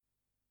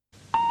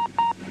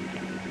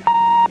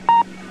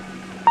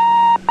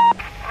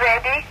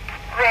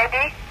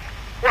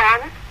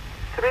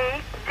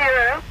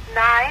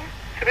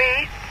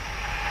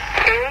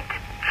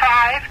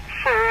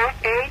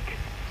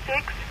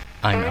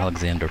I'm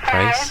Alexander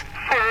Price,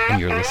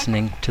 and you're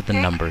listening to The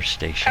Numbers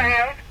Station.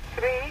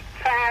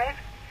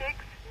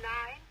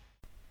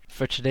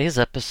 For today's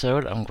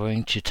episode, I'm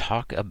going to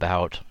talk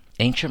about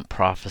ancient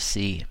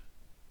prophecy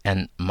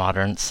and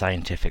modern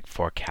scientific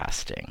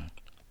forecasting.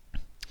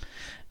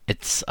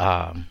 It's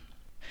an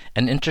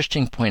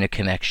interesting point of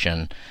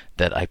connection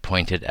that I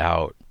pointed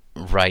out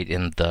right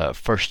in the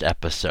first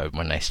episode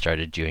when I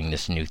started doing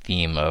this new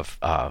theme of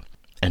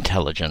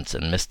intelligence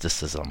and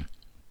mysticism.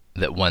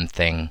 That one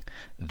thing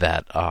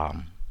that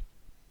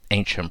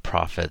ancient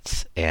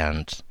prophets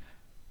and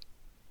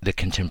the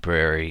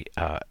contemporary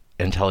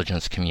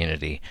intelligence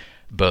community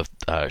both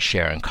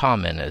share in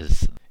common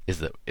is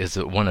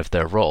that one of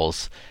their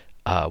roles,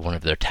 one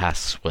of their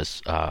tasks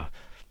was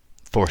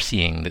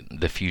foreseeing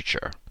the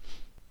future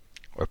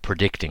or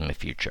predicting the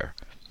future.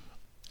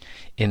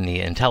 In the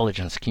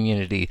intelligence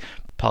community,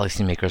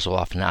 policymakers will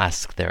often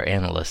ask their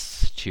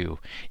analysts to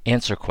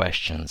answer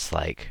questions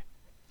like,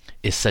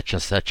 is such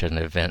and such an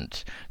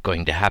event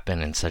going to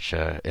happen in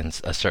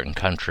a certain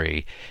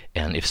country,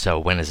 and if so,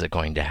 when is it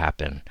going to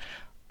happen?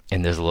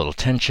 And there's a little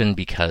tension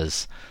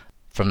because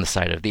from the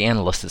side of the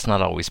analyst, it's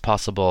not always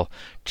possible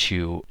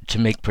to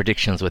make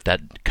predictions with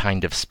that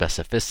kind of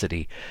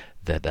specificity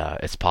that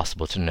it's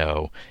possible to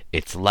know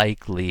it's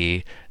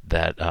likely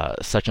that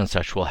such and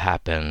such will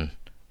happen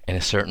in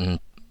a certain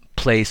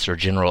place or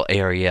general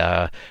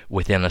area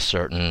within a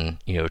certain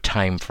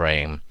time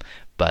frame,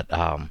 but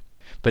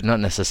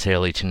not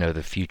necessarily to know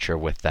the future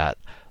with that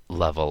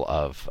level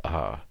of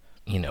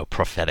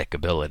prophetic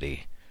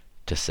ability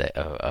to say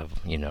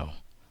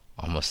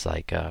almost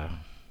like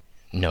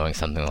knowing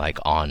something like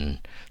on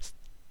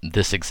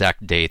this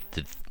exact date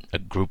that a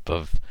group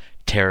of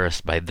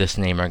terrorists by this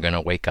name are going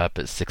to wake up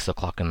at 6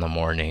 o'clock in the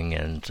morning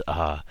and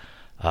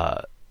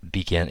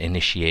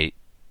initiate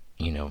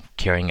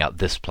carrying out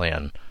this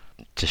plan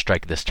to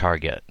strike this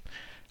target.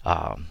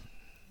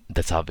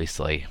 That's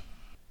obviously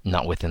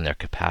not within their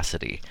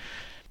capacity.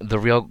 The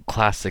real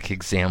classic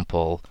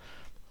example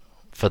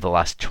for the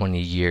last 20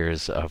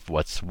 years of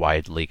what's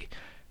widely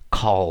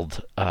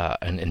called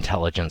an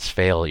intelligence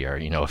failure,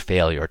 a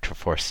failure to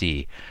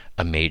foresee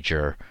a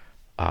major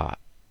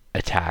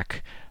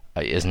attack,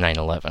 is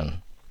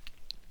 9/11.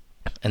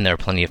 And there are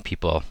plenty of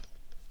people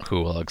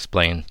who will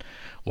explain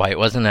why it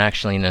wasn't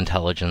actually an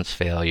intelligence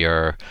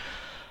failure.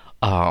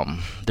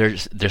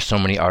 There's so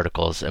many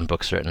articles and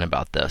books written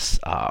about this.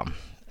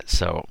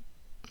 So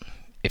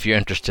if you're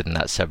interested in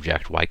that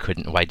subject, why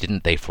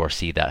didn't they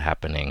foresee that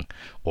happening?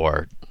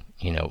 Or,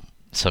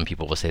 some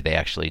people will say they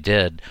actually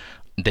did.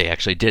 They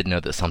actually did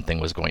know that something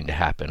was going to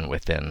happen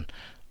within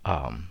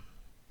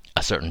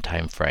a certain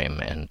time frame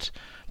and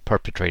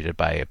perpetrated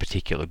by a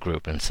particular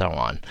group and so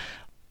on.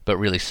 But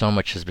really, so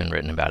much has been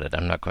written about it.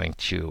 I'm not going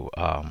to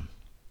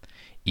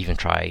even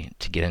try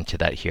to get into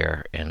that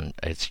here. And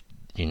it's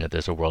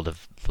there's a world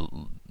of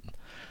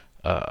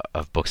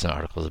books and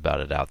articles about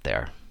it out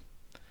there.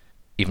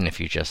 Even if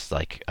you just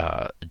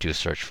do a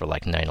search for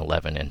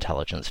 9/11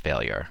 intelligence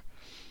failure,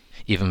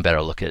 even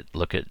better look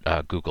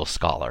at Google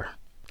Scholar.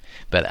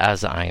 But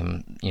as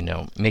I'm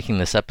making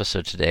this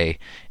episode today,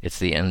 it's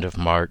the end of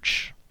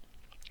March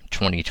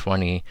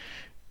 2020.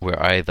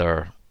 We're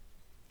either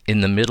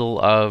in the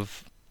middle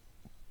of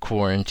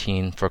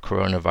quarantine for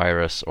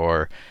coronavirus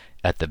or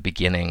at the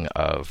beginning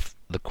of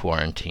the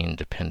quarantine,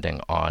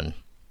 depending on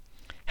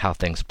how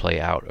things play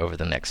out over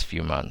the next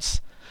few months.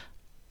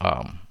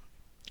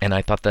 And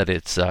I thought that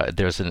it's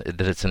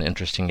an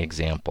interesting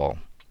example.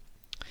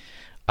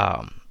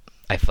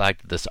 I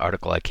flagged this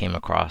article I came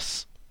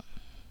across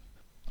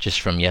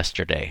just from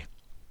yesterday.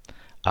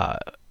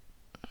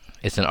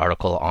 It's an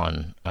article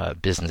on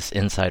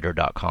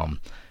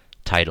BusinessInsider.com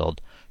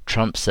titled,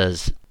 "Trump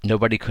says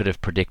nobody could have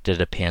predicted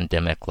a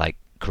pandemic like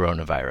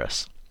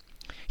coronavirus.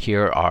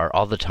 Here are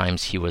all the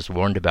times he was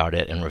warned about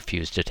it and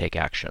refused to take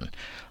action."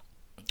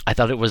 I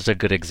thought it was a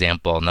good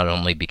example, not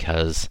only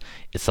because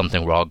it's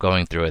something we're all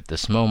going through at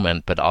this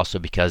moment, but also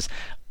because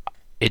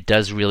it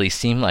does really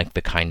seem like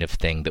the kind of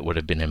thing that would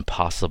have been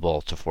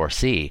impossible to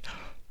foresee.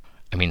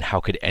 I mean, how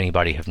could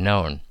anybody have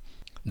known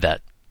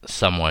that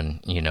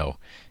someone,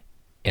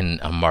 in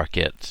a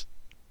market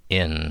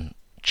in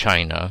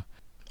China,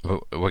 we're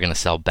going to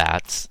sell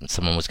bats, and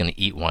someone was going to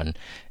eat one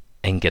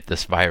and get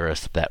this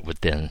virus that would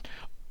then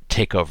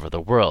take over the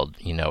world,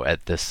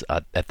 at this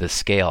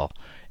scale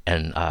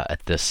and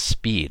at this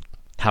speed?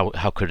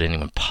 How could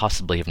anyone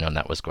possibly have known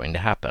that was going to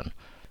happen?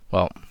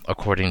 Well,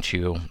 according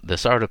to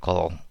this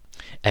article,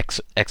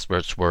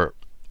 experts were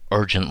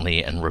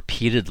urgently and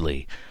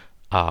repeatedly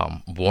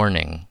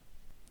warning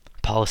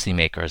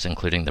policymakers,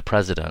 including the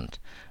president,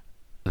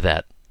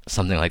 that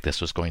something like this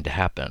was going to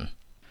happen.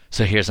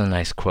 So here's a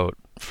nice quote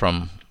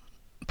from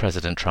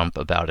President Trump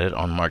about it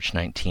on March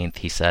 19th.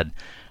 He said,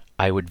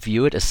 "I would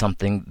view it as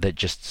something that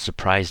just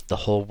surprised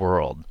the whole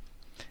world.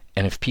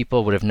 And if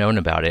people would have known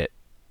about it,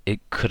 it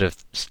could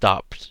have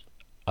stopped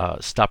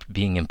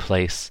being in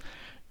place.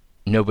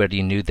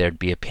 Nobody knew there'd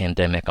be a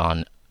pandemic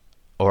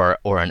or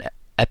an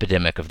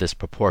epidemic of this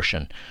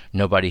proportion.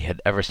 Nobody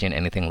had ever seen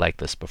anything like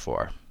this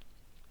before."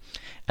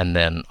 And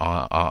then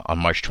on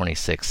March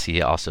 26th,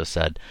 he also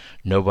said,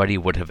 nobody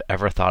would have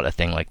ever thought a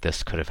thing like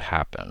this could have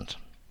happened.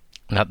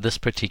 Now, this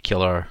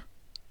particular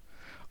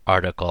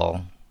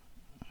article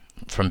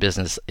from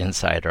Business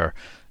Insider,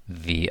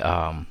 the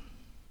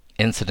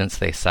incidents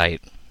they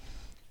cite,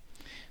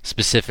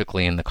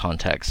 specifically in the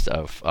context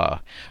of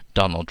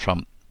Donald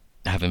Trump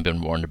having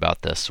been warned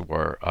about this,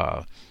 were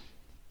a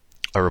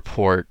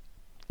report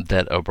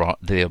that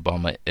the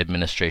Obama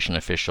administration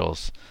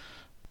officials,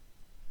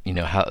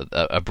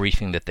 a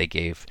briefing that they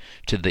gave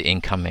to the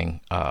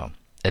incoming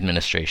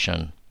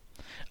administration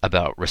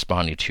about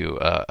responding to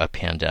a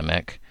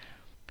pandemic,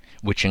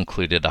 which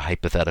included a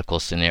hypothetical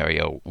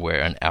scenario where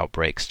an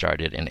outbreak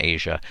started in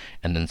Asia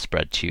and then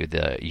spread to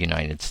the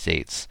United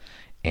States,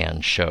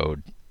 and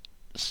showed,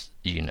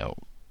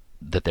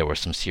 that there were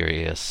some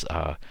serious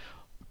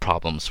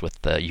problems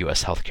with the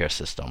U.S. healthcare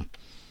system.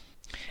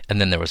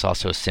 And then there was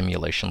also a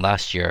simulation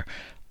last year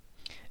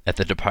at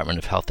the Department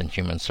of Health and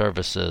Human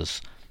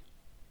Services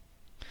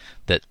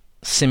that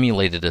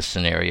simulated a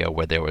scenario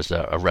where there was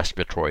a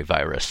respiratory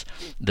virus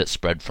that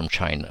spread from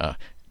China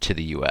to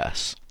the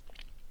U.S.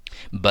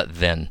 But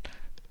then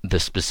the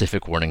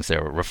specific warnings they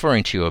were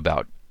referring to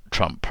about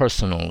Trump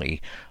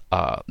personally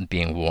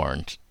being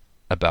warned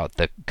about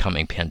the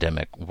coming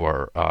pandemic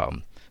were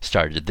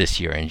started this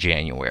year in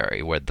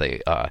January, where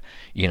the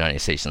United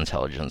States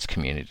intelligence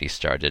community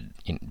started,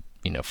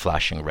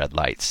 flashing red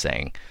lights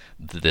saying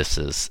this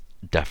is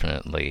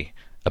definitely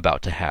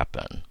about to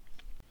happen.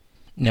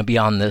 Now,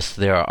 beyond this,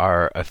 there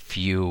are a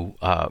few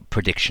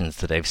predictions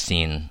that I've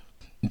seen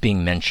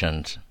being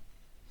mentioned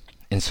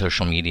in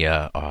social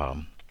media,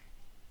 on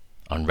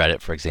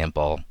Reddit, for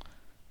example.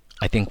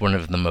 I think one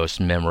of the most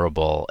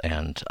memorable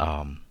and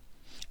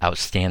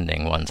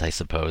outstanding ones, I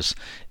suppose,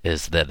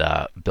 is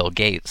that Bill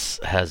Gates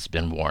has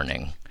been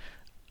warning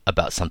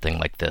about something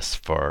like this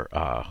for,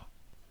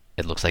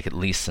 it looks like, at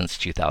least since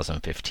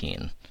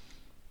 2015.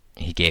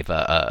 He gave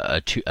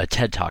a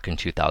TED Talk in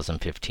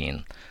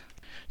 2015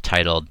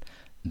 titled,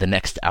 "The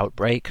Next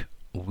Outbreak,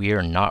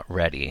 We're Not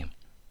Ready,"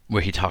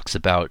 where he talks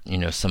about,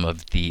 some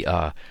of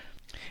the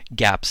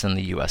gaps in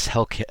the U.S.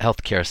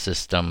 healthcare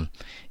system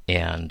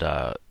and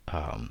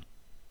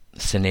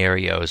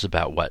scenarios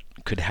about what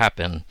could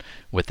happen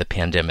with the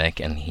pandemic.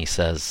 And he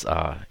says,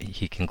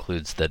 he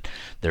concludes that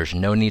there's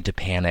no need to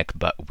panic,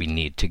 but we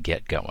need to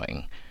get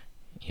going.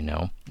 We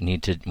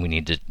need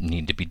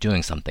to be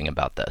doing something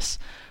about this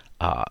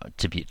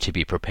to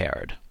be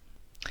prepared.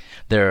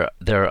 There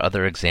are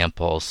other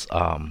examples,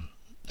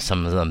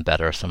 some of them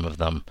better, some of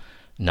them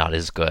not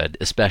as good,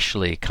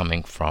 especially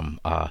coming from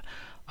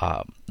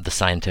the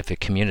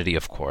scientific community,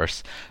 of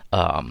course.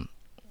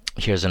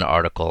 Here's an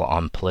article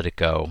on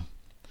Politico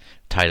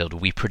titled,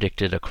 "We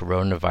Predicted a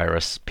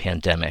Coronavirus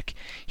Pandemic.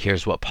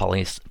 Here's what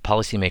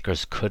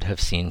policymakers could have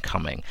seen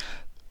coming."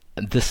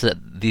 There's some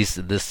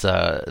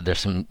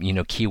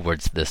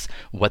keywords. This,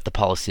 what the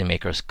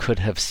policymakers could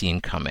have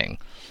seen coming.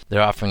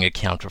 They're offering a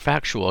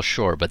counterfactual,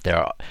 sure, but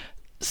they're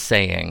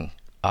saying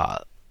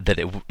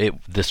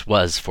that this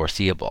was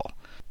foreseeable.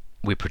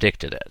 We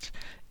predicted it.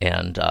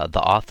 And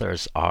the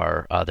authors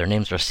are, their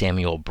names are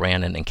Samuel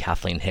Brannan and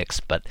Kathleen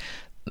Hicks, but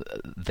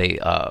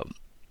they're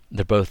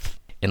both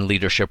in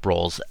leadership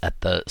roles at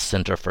the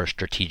Center for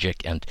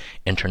Strategic and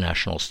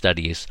International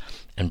Studies,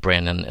 and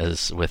Brannan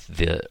is with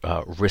the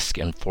Risk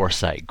and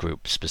Foresight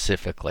group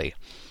specifically.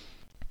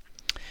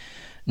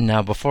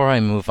 Now, before I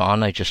move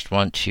on, I just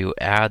want to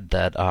add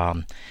that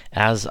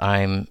as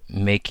I'm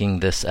making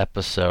this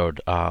episode,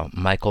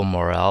 Michael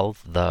Morell,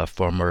 the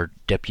former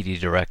deputy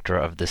director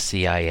of the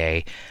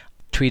CIA,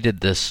 tweeted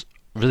this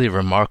really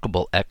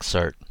remarkable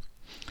excerpt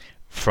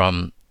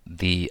from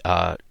the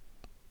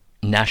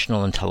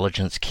National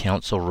Intelligence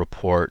Council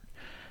report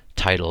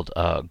titled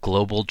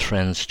Global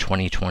Trends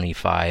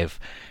 2025,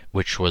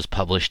 which was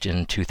published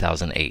in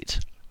 2008.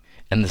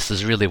 And this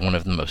is really one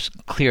of the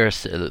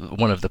clearest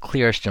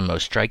and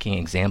most striking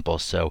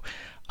examples. So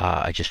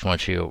I just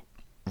want to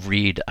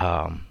read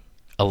a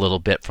little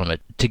bit from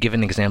it to give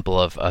an example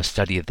of a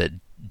study that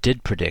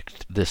did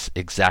predict this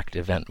exact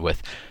event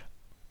with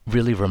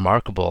really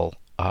remarkable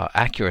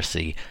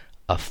accuracy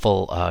a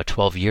full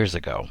 12 years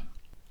ago.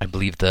 I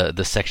believe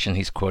the section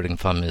he's quoting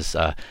from is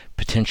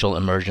Potential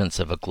Emergence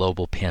of a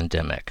Global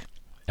Pandemic.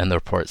 And the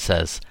report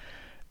says,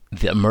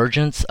 "The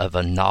emergence of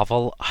a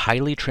novel,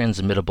 highly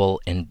transmittable,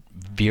 and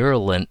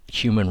virulent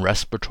human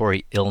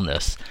respiratory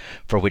illness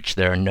for which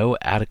there are no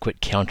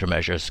adequate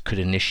countermeasures could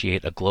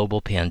initiate a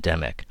global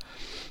pandemic.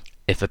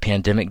 If a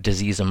pandemic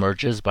disease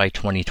emerges by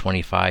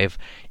 2025,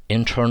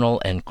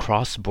 internal and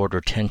cross-border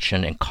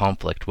tension and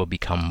conflict will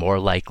become more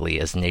likely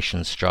as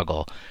nations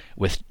struggle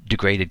with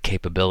degraded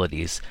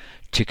capabilities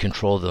to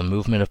control the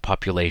movement of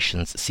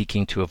populations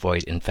seeking to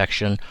avoid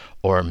infection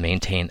or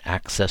maintain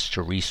access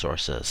to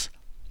resources.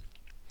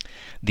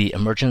 The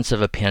emergence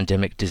of a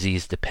pandemic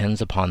disease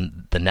depends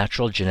upon the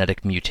natural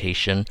genetic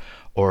mutation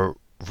or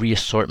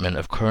reassortment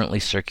of currently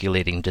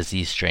circulating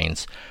disease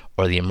strains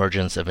or the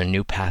emergence of a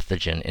new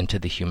pathogen into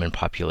the human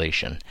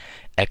population.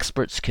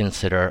 Experts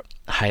consider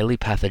highly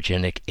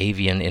pathogenic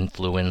avian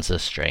influenza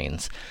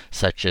strains,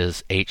 such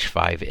as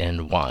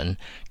H5N1,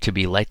 to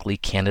be likely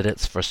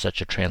candidates for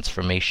such a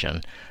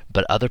transformation,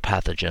 but other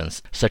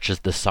pathogens, such as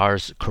the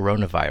SARS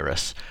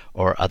coronavirus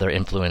or other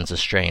influenza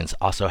strains,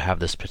 also have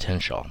this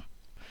potential.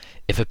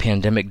 If a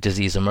pandemic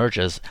disease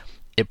emerges,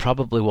 it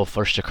probably will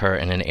first occur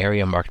in an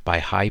area marked by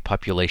high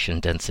population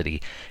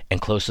density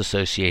and close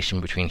association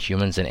between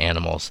humans and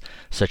animals,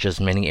 such as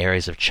many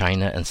areas of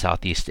China and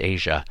Southeast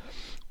Asia,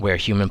 where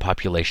human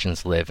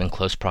populations live in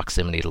close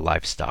proximity to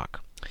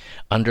livestock.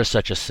 Under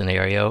such a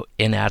scenario,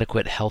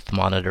 inadequate health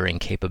monitoring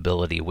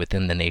capability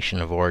within the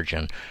nation of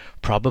origin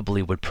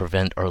probably would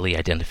prevent early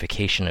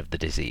identification of the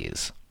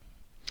disease.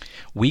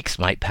 Weeks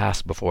might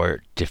pass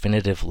before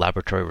definitive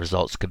laboratory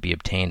results could be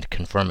obtained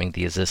confirming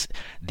the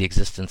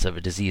existence of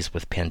a disease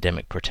with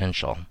pandemic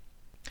potential.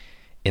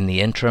 In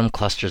the interim,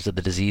 clusters of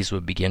the disease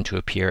would begin to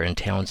appear in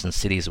towns and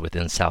cities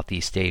within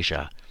Southeast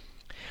Asia.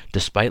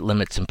 Despite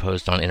limits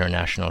imposed on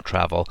international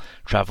travel,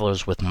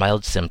 travelers with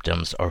mild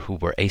symptoms or who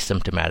were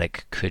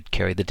asymptomatic could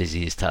carry the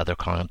disease to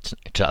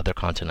other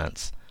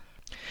continents.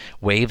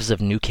 Waves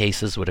of new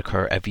cases would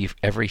occur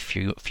every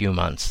few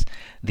months.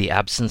 The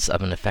absence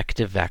of an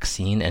effective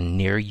vaccine and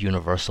near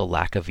universal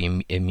lack of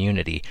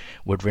immunity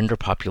would render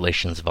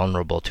populations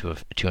vulnerable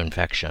to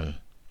infection.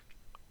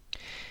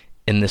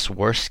 In this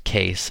worst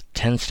case,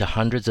 tens to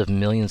hundreds of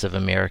millions of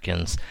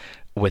Americans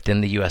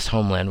within the U.S.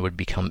 homeland would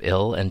become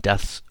ill, and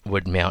deaths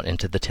would mount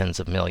into the tens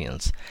of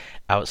millions.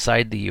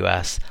 Outside the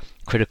U.S.,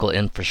 critical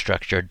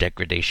infrastructure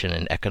degradation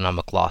and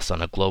economic loss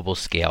on a global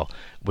scale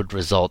would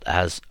result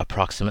as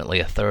approximately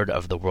a third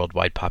of the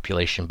worldwide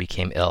population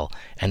became ill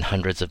and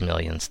hundreds of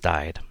millions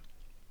died.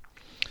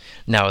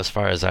 Now, as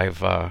far as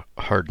I've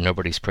heard,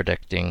 nobody's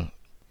predicting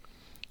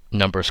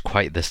numbers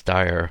quite this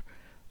dire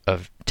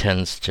of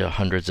tens to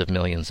hundreds of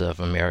millions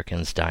of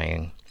Americans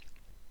dying.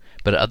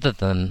 But other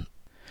than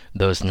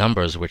those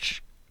numbers,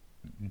 which,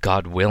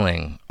 God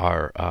willing,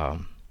 are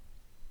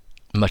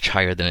much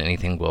higher than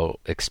anything we'll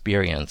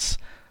experience,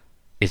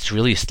 it's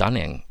really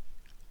stunning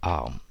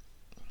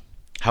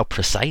how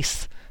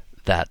precise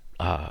that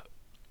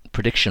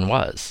prediction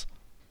was.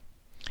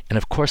 And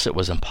of course it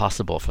was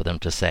impossible for them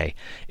to say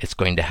it's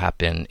going to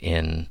happen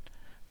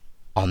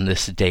on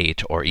this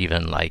date, or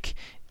even like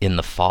in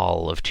the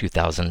fall of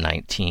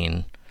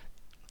 2019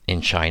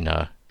 in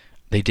China.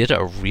 They did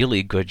a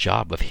really good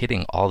job of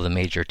hitting all the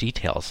major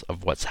details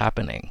of what's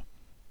happening.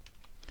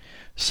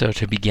 So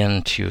to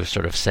begin to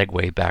sort of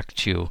segue back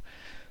to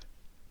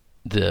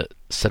the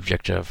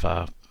subject of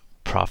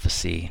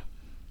prophecy,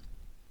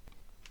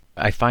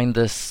 I find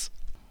this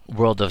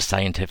world of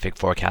scientific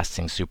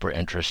forecasting super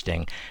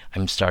interesting.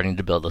 I'm starting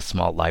to build a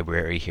small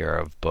library here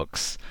of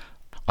books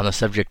on the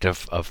subject of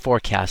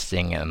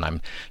forecasting, and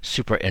I'm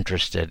super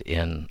interested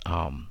in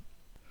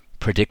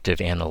predictive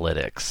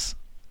analytics.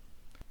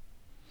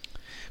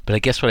 But I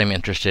guess what I'm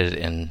interested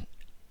in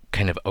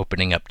kind of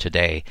opening up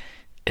today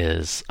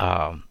is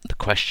the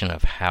question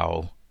of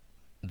how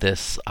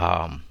these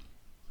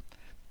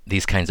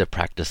kinds of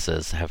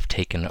practices have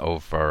taken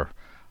over,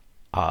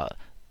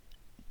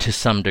 to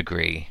some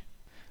degree,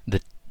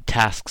 the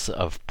tasks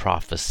of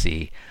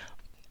prophecy.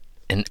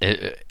 And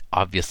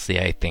obviously,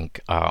 I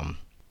think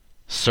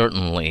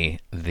certainly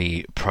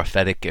the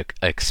prophetic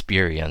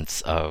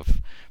experience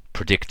of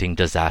predicting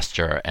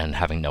disaster and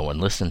having no one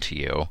listen to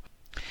you.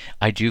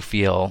 I do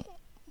feel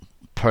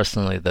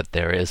personally that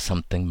there is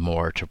something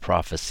more to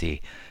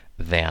prophecy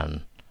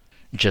than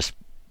just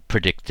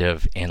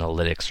predictive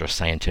analytics or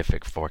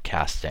scientific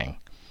forecasting.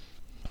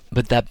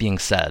 But that being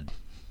said,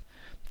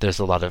 there's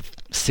a lot of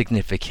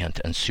significant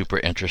and super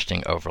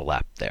interesting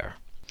overlap there.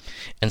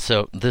 And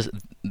so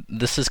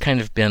this has kind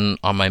of been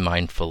on my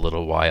mind for a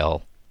little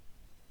while.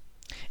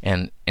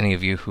 And any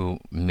of you who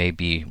may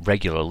be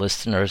regular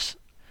listeners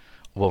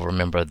will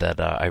remember that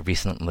I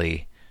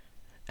recently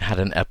had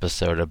an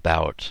episode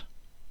about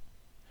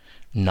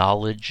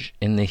knowledge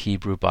in the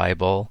Hebrew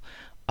Bible,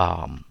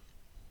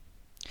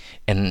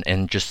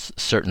 and just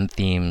certain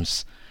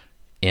themes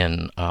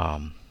in,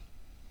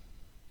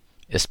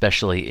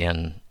 especially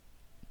in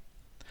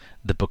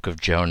the book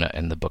of Jonah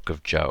and the book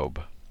of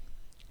Job.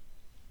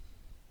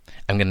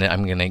 I'm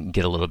gonna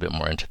get a little bit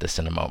more into this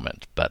in a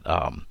moment, but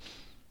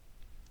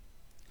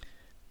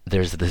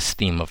there's this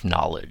theme of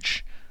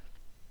knowledge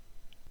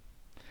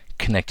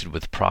connected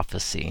with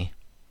prophecy.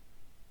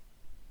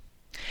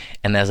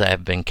 And as I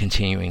have been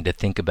continuing to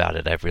think about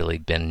it, I've really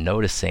been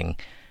noticing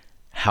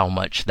how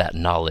much that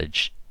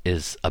knowledge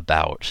is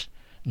about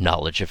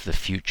knowledge of the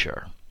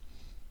future.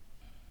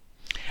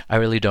 I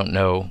really don't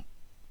know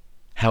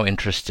how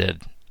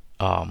interested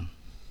my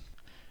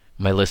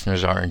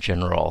listeners are in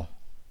general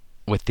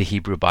with the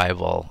Hebrew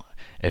Bible,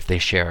 if they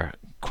share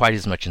quite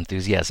as much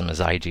enthusiasm as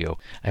I do.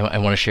 I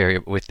want to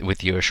share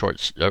with you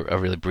a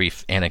really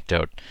brief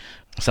anecdote,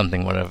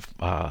 something one of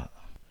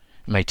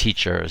my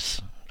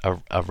teachers,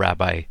 a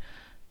rabbi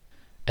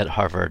at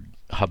Harvard,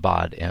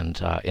 Chabad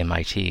and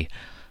MIT,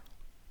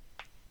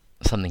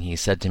 something he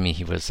said to me,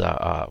 he was,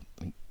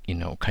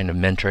 kind of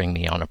mentoring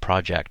me on a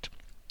project,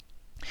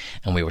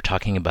 and we were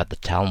talking about the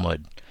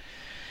Talmud,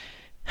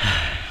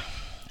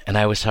 and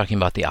I was talking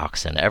about the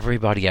oxen.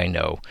 Everybody I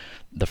know,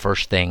 the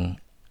first thing,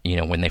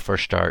 when they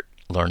first start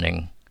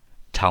learning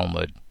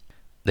Talmud,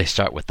 they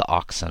start with the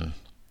oxen.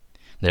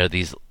 There are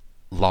these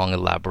long,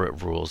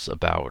 elaborate rules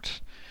about,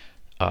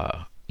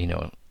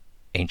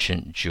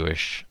 ancient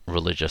Jewish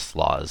religious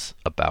laws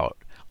about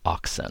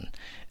oxen,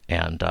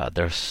 and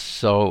they're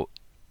so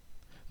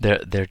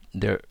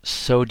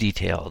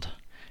detailed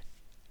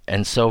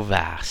and so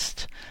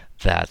vast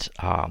that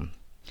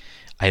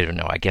I don't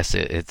know. I guess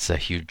it's a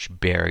huge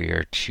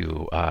barrier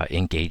to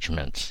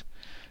engagement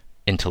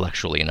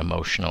intellectually and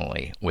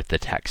emotionally with the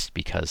text,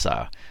 because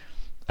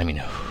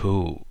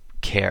who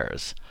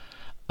cares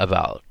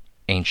about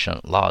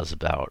ancient laws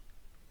about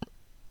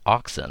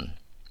oxen?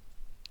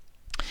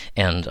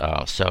 And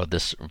so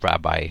this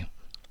rabbi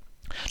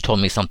told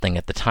me something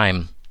at the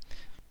time.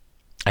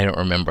 I don't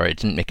remember. It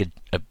didn't make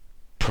a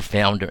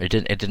profound. It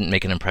didn't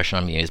make an impression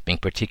on me as being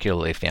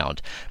particularly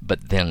profound.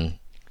 But then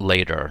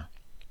later,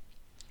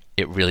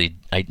 I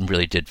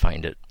really did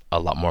find it a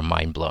lot more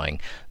mind blowing.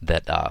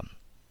 That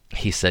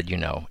he said,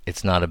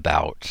 it's not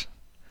about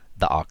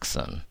the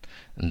oxen,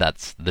 and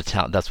that's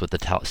what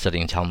the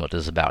studying Talmud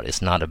is about.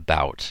 It's not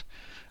about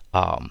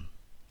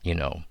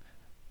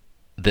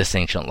this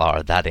ancient law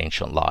or that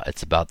ancient law.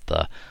 It's about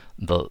the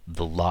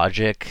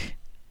logic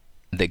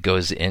that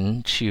goes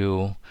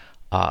into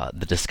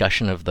the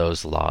discussion of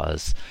those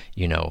laws.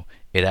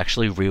 It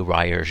actually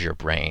rewires your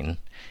brain,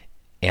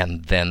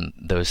 and then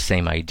those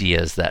same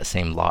ideas, that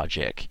same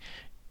logic,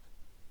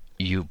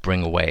 you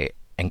bring away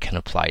and can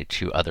apply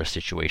to other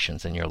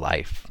situations in your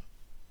life,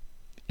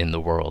 in the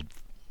world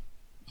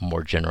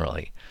more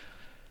generally.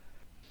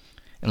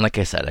 And like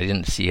I said, I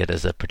didn't see it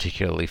as a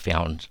particularly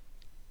profound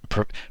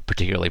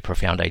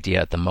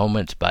idea at the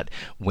moment, but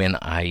when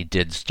I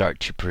did start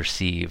to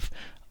perceive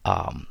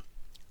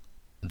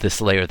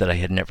this layer that I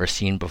had never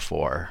seen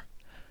before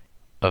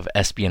of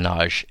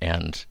espionage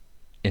and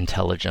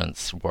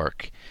intelligence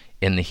work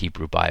in the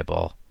Hebrew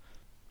Bible,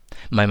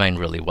 my mind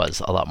really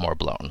was a lot more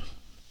blown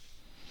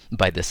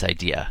by this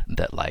idea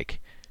that,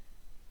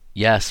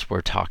 yes,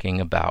 we're talking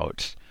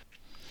about,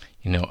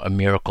 a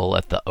miracle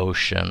at the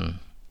ocean,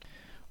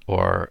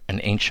 or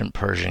an ancient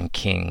Persian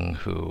king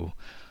who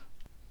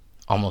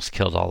almost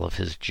killed all of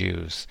his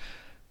Jews.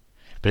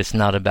 But it's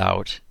not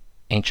about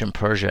ancient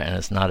Persia, and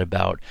it's not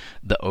about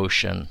the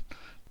ocean.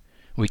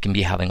 We can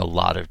be having a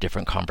lot of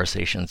different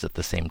conversations at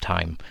the same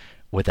time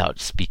without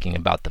speaking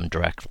about them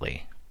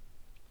directly,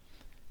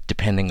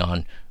 depending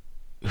on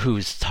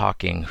who's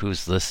talking,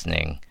 who's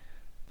listening,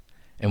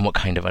 and what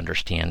kind of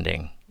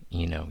understanding,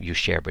 you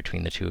share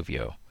between the two of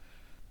you.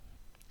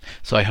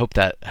 So I hope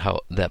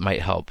that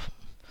might help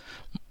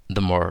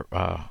the more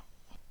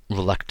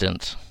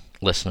reluctant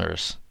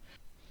listeners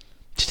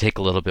to take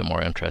a little bit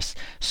more interest.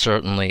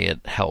 Certainly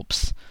it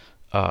helps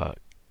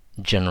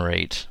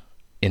generate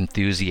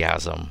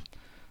enthusiasm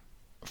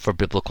for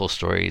biblical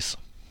stories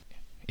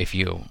if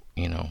you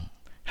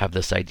have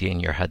this idea in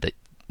your head that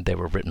they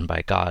were written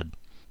by God.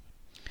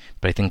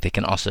 But I think they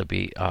can also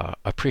be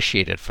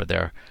appreciated for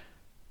their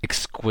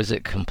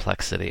exquisite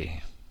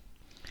complexity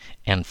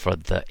and for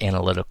the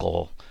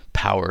analytical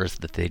powers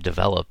that they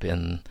develop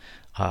in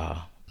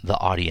the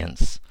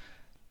audience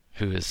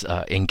who is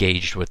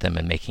engaged with them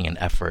and making an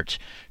effort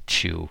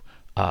to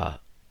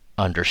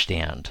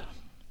understand.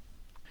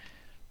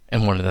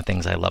 And one of the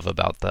things I love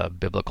about the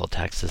biblical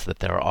text is that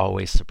there are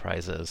always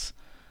surprises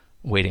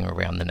waiting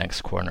around the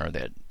next corner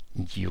that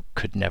you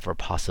could never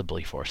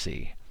possibly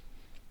foresee.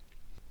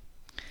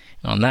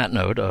 And on that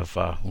note of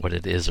what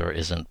it is or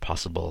isn't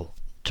possible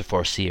to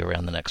foresee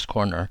around the next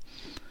corner,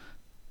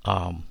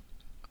 I'll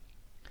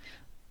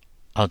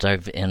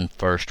dive in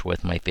first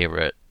with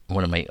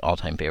one of my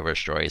all-time favorite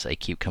stories. I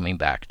keep coming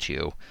back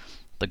to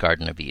the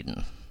Garden of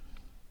Eden.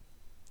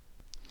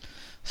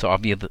 So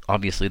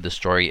obviously the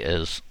story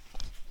is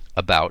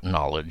about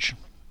knowledge,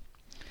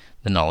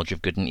 the knowledge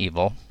of good and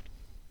evil.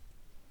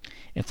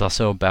 It's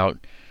also about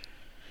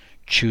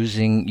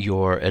choosing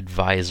your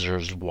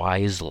advisors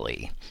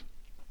wisely.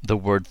 The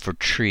word for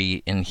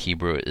tree in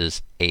Hebrew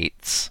is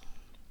eitz,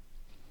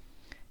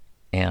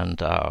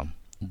 and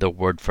the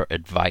word for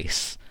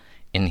advice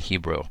in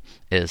Hebrew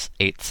is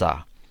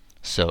eitzah.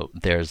 So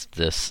there's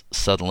this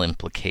subtle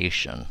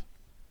implication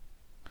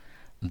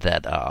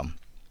that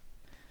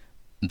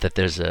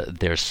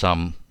there's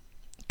some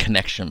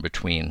connection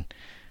between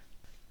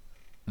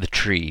the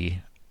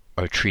tree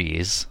or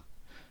trees,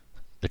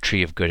 the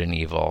tree of good and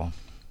evil,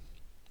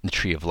 the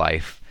tree of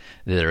life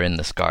that are in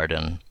this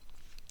garden,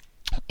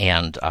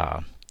 and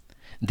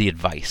the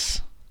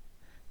advice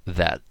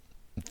that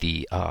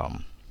the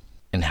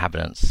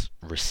inhabitants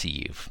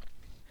receive.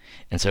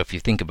 And so if you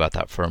think about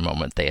that for a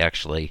moment, they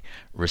actually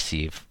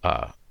receive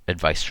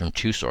advice from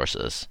two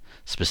sources,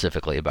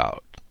 specifically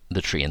about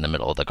the tree in the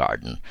middle of the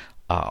garden.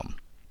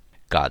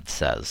 God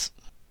says,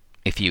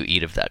 if you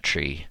eat of that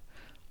tree,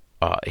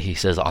 he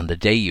says, on the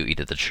day you eat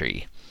of the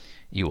tree,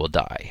 you will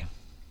die.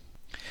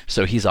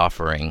 So he's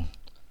offering,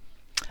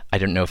 I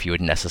don't know if you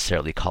would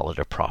necessarily call it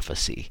a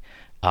prophecy.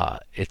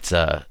 It's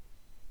a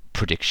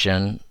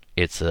prediction.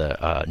 It's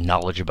a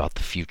knowledge about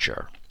the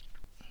future.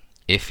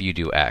 If you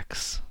do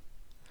X,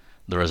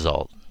 the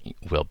result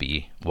will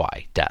be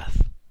Y,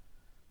 death,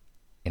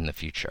 in the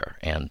future.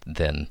 And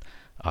then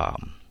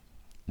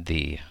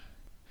the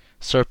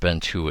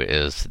serpent, who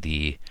is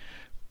the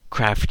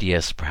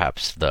craftiest,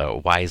 perhaps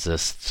the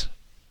wisest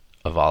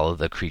of all of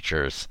the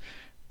creatures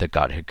that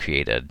God had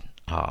created,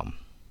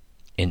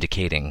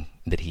 indicating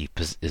that he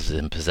is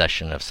in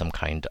possession of some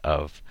kind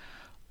of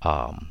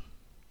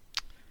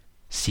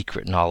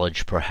secret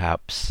knowledge,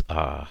 perhaps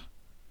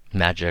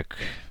magic,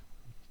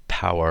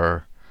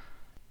 power,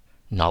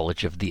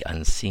 knowledge of the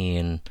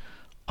unseen,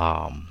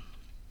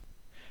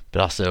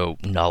 but also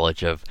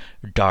knowledge of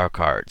dark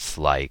arts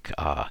like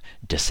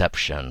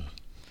deception,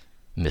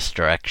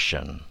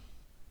 misdirection,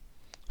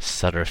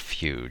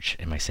 subterfuge.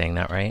 Am I saying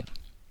that right?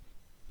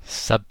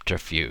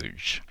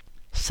 Subterfuge.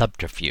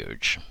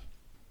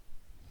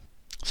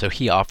 So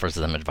he offers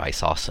them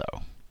advice also.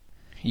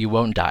 You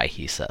won't die,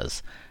 he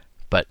says,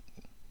 but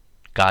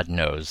God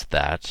knows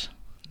that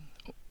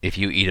if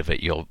you eat of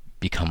it, you'll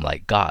become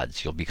like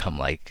gods. You'll become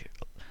like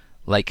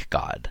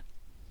God,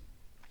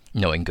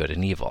 knowing good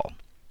and evil.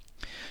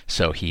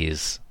 So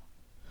he's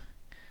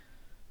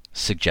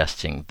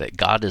suggesting that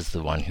God is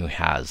the one who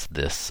has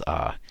this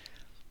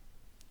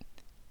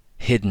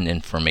hidden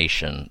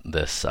information,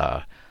 this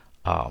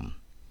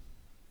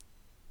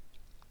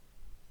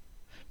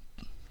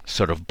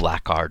sort of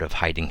black art of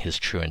hiding his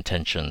true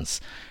intentions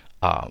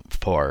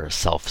for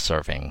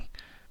self-serving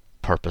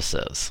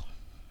purposes,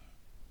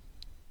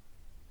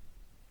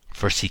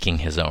 for seeking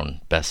his own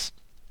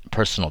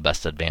personal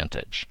best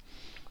advantage.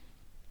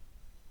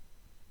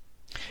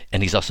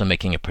 And he's also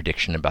making a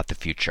prediction about the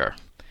future,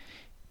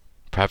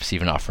 perhaps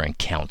even offering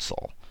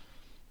counsel.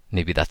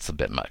 Maybe that's a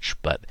bit much,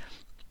 but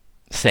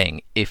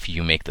saying, if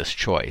you make this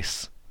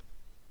choice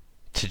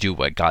to do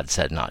what God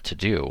said not to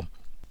do,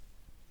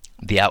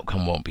 the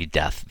outcome won't be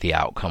death. The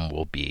outcome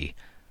will be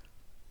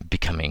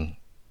becoming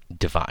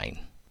divine,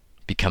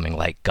 becoming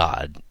like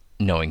God,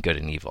 knowing good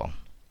and evil.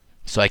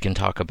 So I can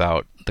talk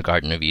about the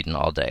Garden of Eden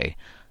all day.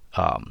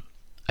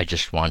 I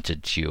just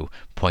wanted to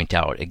point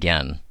out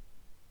again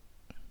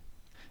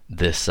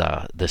this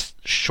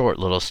short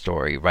little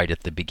story right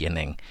at the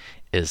beginning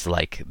is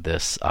like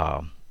this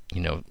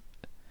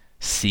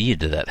seed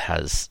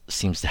that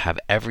seems to have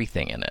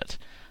everything in it,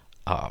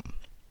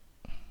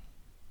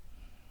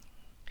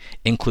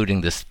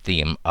 including this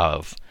theme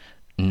of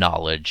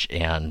knowledge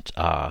and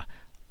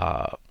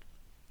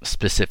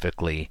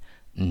specifically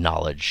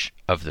knowledge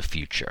of the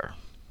future.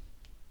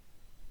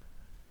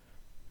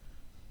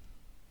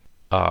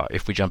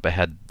 If we jump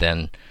ahead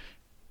then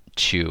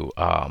to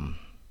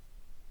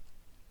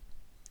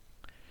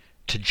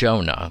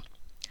Jonah,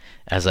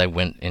 as I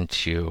went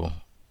into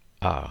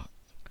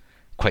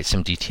quite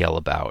some detail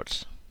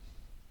about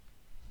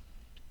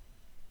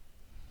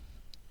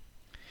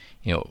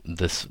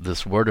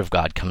this word of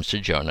God comes to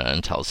Jonah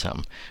and tells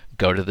him,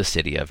 go to the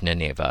city of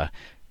Nineveh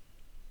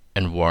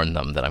and warn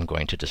them that I'm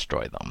going to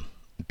destroy them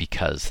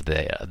because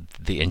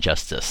the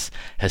injustice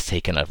has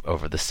taken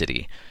over the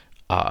city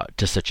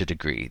to such a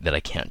degree that I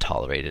can't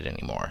tolerate it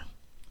anymore.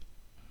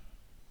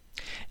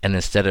 And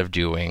instead of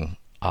doing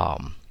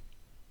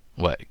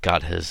what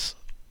God has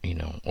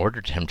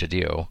ordered him to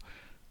do,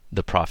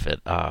 the prophet,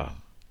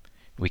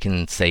 we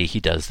can say he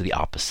does the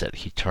opposite.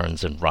 He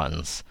turns and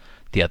runs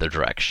the other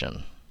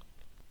direction.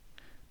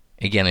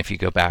 Again, if you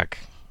go back,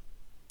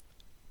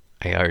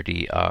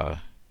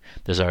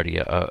 there's already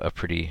a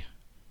pretty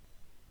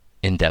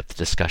in-depth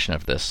discussion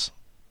of this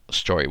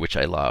story, which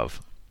I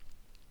love.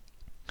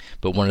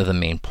 But one of the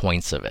main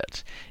points of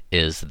it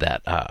is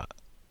that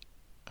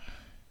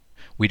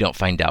we don't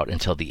find out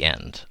until the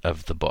end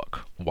of the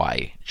book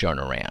why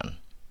Jonah ran.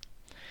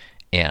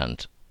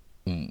 And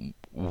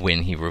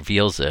when he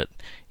reveals it,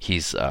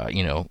 he's, I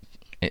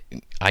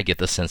get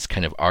the sense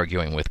kind of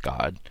arguing with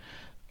God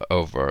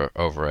over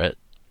it.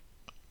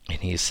 And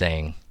he's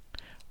saying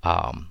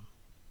that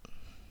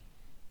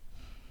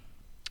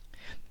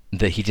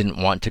he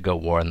didn't want to go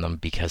warn them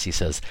because he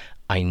says,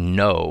 I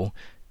know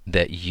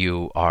that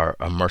you are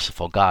a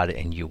merciful God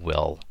and you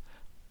will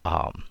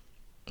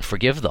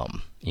forgive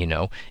them.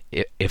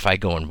 If I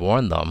go and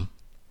warn them,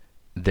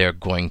 they're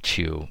going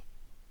to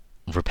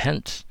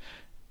repent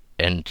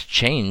and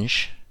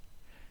change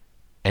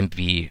and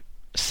be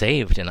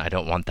saved, and I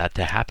don't want that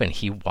to happen.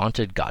 He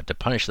wanted God to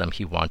punish them.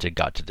 He wanted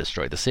God to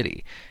destroy the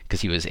city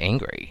because he was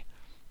angry.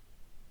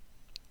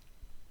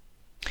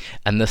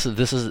 And this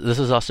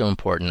is also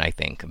important, I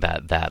think,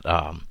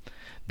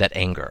 that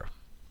anger.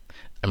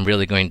 I'm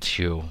really going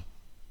to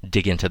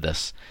dig into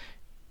this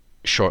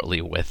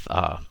shortly with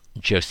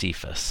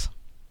Josephus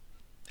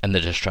and the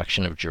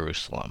destruction of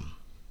Jerusalem.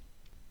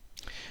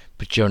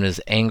 But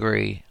Jonah's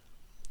angry,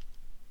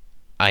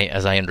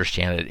 as I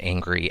understand it,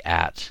 angry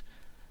at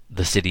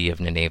the city of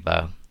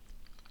Nineveh,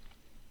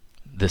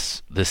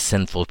 this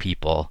sinful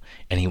people,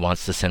 and he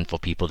wants the sinful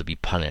people to be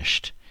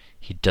punished.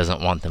 He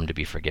doesn't want them to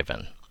be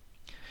forgiven.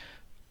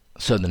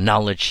 So the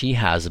knowledge he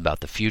has about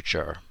the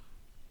future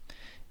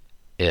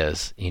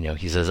is,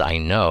 he says, I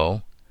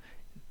know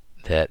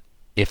that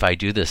if I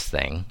do this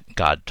thing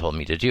God told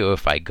me to do,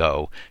 if I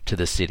go to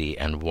the city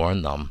and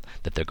warn them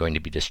that they're going to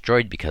be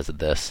destroyed because of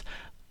this,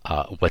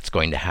 what's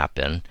going to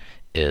happen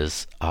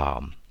is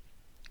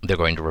they're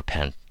going to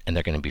repent and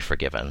they're going to be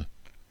forgiven.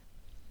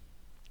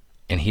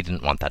 And he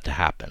didn't want that to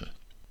happen.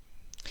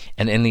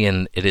 And in the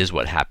end, it is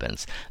what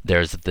happens.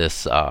 There's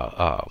this,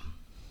 I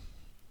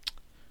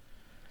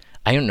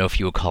don't know if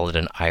you would call it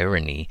an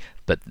irony,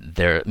 but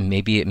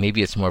maybe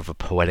it's more of a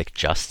poetic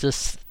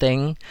justice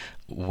thing,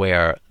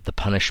 where the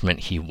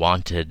punishment he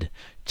wanted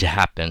to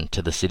happen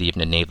to the city of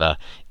Nineveh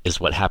is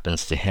what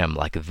happens to him.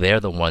 Like, they're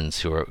the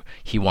ones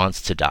he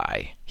wants to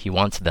die. He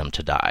wants them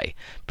to die.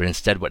 But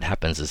instead what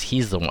happens is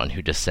he's the one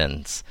who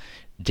descends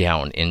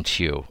down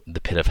into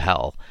the pit of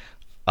hell,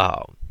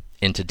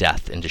 into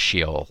death, into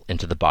Sheol,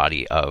 into the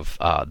body of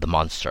the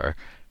monster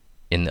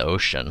in the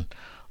ocean,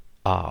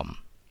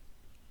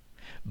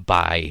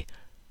 by,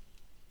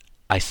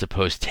 I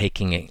suppose,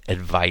 taking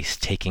advice,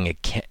 taking a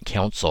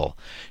counsel,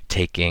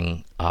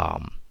 taking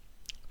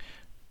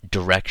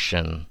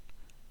direction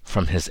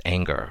from his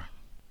anger,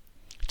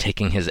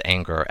 taking his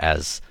anger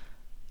as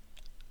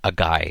a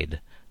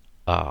guide,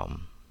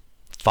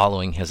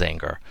 following his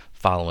anger,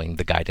 following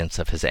the guidance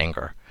of his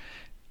anger,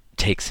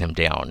 takes him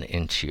down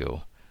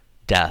into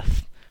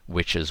death,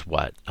 which is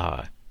what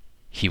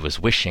he was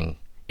wishing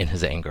in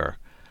his anger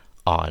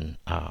on,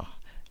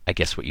 I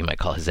guess what you might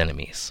call his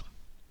enemies.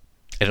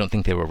 I don't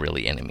think they were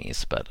really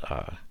enemies, but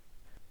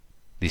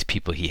these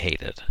people he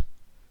hated.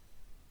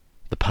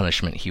 The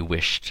punishment he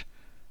wished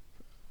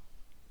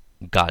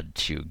God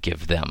to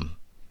give them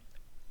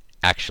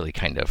actually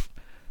kind of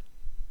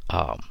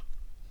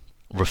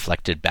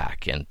reflected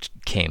back and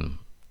came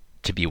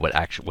to be what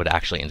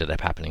actually ended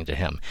up happening to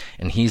him.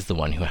 And he's the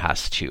one who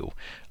has to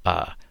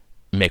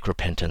make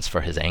repentance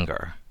for his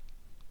anger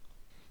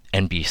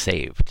and be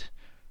saved.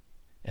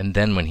 And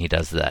then when he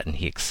does that and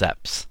he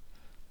accepts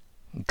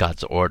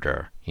God's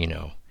order,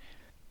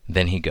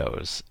 then he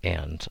goes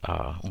and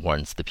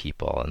warns the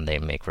people, and they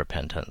make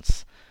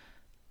repentance,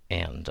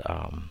 and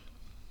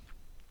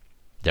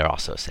they're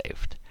also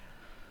saved.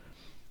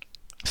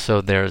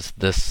 So there's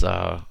this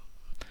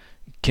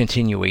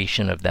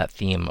continuation of that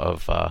theme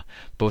of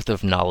both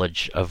of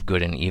knowledge of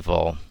good and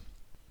evil,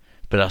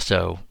 but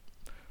also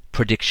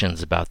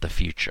predictions about the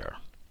future.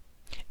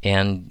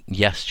 And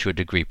yes, to a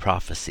degree,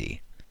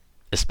 prophecy,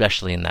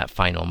 especially in that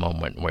final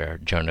moment where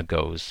Jonah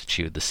goes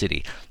to the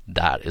city.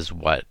 That is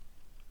what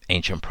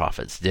ancient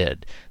prophets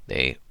did.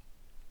 They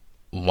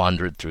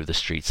wandered through the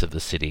streets of the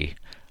city.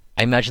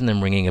 I imagine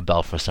them ringing a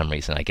bell for some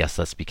reason. I guess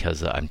that's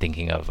because I'm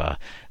thinking of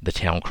the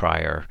town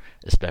crier,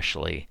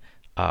 especially.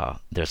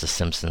 There's a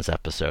Simpsons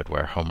episode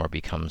where Homer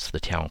becomes the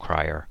town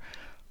crier,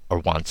 or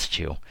wants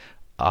to.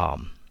 But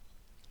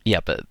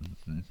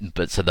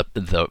so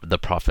the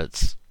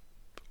prophets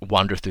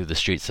wander through the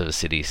streets of a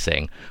city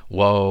saying,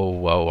 "Woe,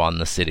 woe on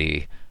the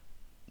city!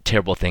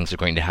 Terrible things are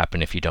going to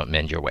happen if you don't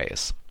mend your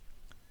ways,"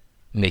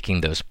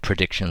 making those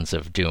predictions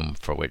of doom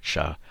for which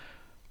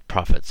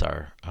prophets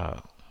are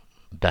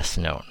best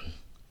known.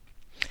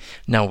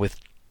 Now, with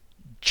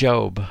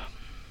Job,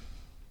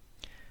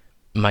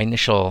 my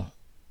initial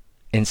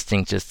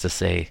instinct is to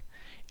say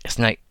it's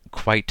not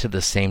quite to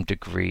the same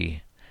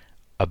degree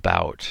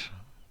about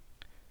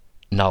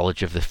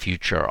knowledge of the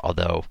future,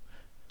 although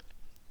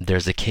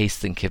there's a case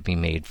that can be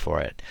made for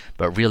it.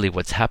 But really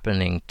what's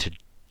happening to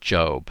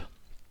Job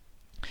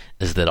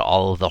is that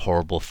all of the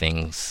horrible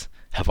things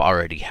have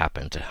already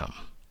happened to him.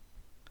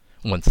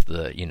 Once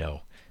the,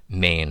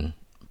 main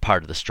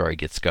part of the story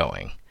gets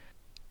going,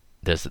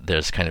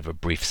 there's kind of a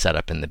brief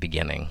setup in the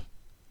beginning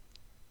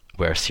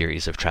where a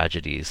series of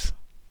tragedies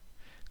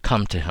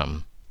come to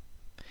him,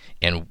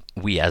 and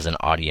we as an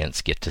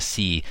audience get to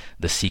see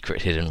the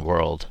secret hidden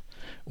world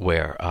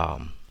where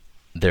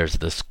there's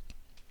this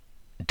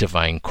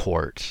divine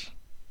court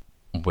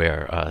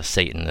where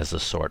Satan is a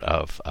sort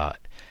of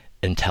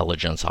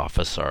intelligence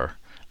officer,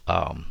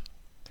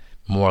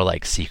 more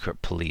like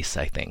secret police,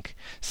 I think.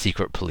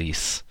 Secret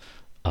police,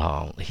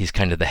 he's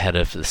kind of the head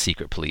of the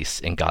secret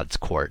police in God's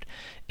court,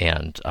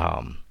 and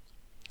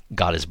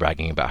God is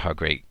bragging about how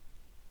great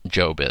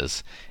Job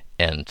is,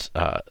 and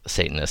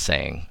Satan is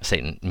saying,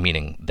 Satan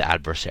meaning the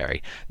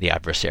adversary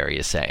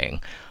is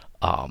saying,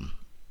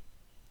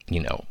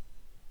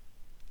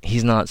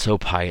 he's not so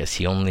pious,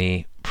 he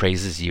only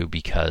praises you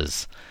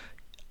because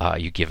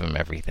you give him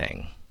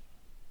everything.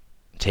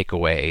 Take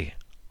away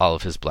all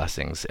of his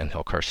blessings and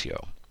he'll curse you.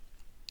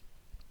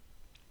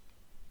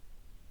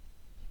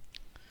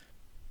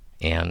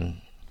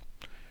 And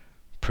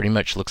pretty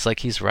much looks like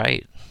he's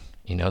right.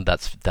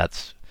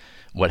 That's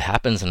what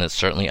happens, and it's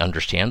certainly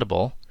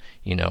understandable.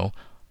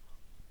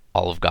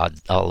 All of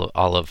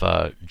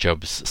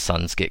Job's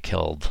sons get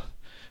killed.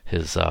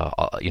 His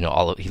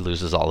he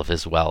loses all of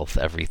his wealth,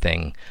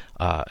 everything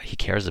he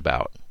cares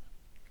about.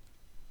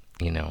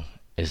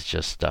 is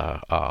just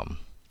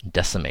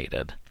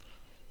decimated.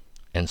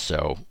 And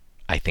so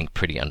I think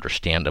pretty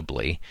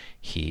understandably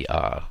he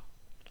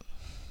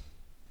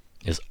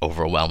is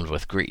overwhelmed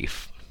with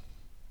grief.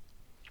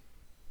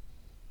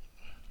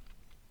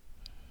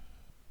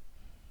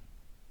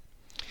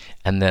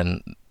 And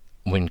then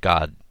when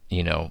God,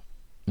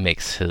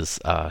 makes his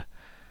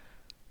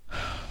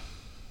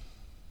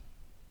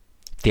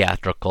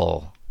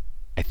theatrical,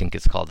 I think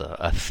it's called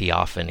a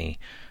theophany,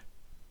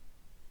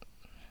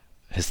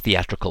 his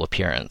theatrical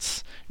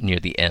appearance near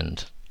the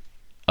end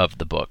of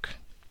the book,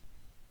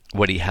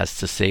 what he has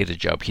to say to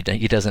Job,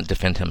 he doesn't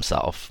defend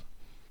himself.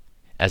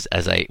 As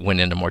I went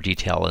into more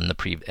detail in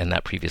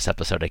that previous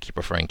episode I keep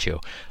referring to,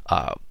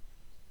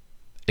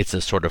 it's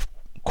a sort of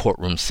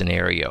courtroom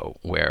scenario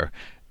where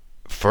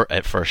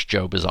at first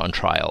Job is on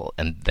trial,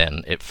 and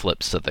then it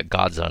flips so that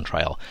God's on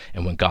trial.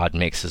 And when God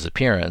makes his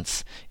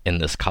appearance in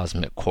this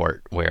cosmic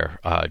court where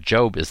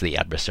Job is the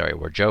adversary,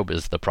 where Job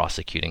is the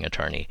prosecuting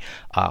attorney,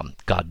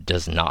 God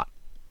does not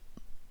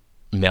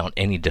mount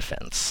any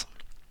defense.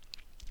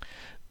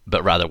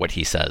 But rather what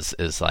he says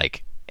is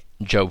like,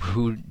 Job,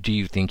 who do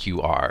you think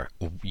you are?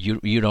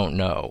 You don't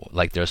know.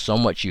 Like, there's so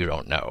much you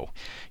don't know.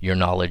 Your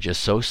knowledge is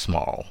so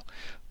small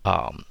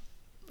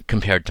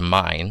compared to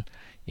mine.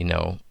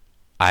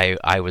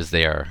 I was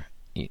there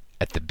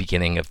at the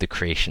beginning of the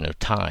creation of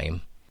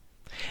time,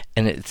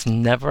 and it's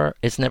never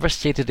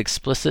stated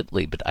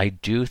explicitly, but I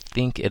do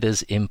think it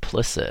is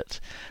implicit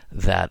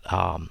that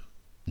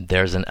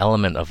there's an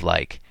element of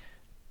like,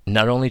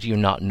 not only do you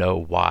not know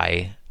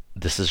why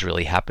this is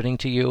really happening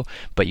to you,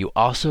 but you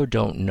also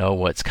don't know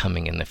what's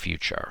coming in the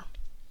future.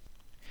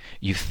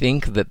 You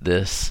think that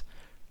this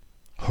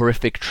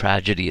horrific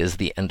tragedy is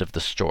the end of the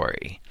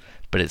story,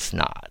 but it's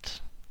not.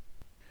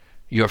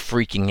 You're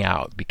freaking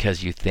out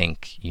because you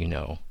think,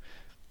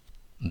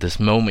 this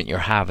moment you're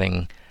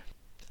having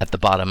at the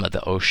bottom of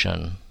the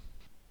ocean,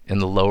 in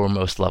the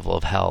lowermost level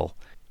of hell,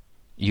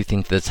 you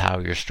think that's how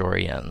your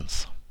story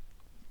ends.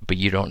 But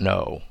you don't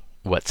know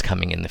what's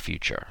coming in the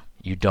future.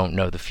 You don't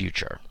know the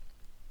future.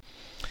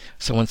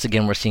 So once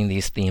again, we're seeing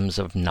these themes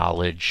of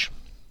knowledge,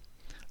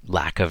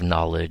 lack of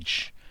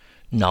knowledge,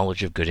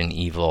 knowledge of good and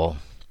evil,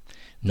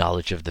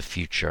 knowledge of the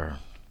future,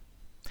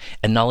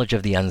 and knowledge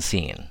of the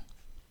unseen.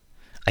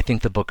 I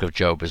think the book of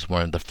Job is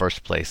one of the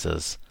first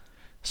places,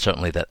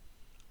 certainly that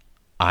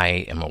I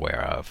am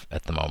aware of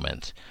at the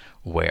moment,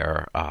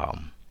 where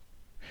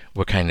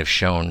we're kind of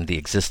shown the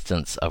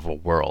existence of a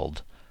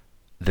world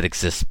that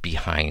exists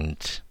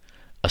behind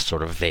a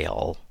sort of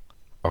veil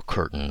or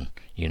curtain,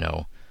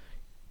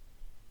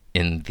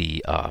 in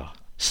the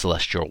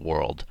celestial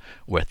world,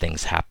 where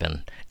things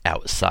happen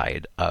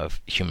outside of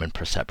human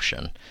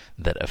perception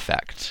that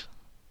affect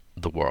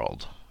the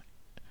world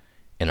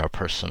in our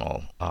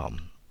personal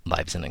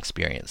lives and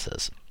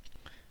experiences,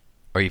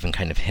 or even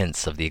kind of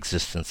hints of the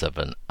existence of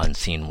an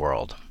unseen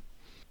world.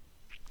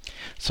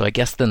 So I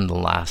guess then the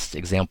last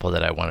example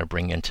that I want to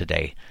bring in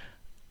today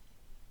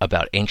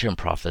about ancient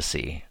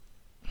prophecy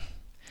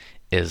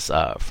is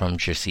from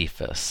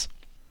Josephus.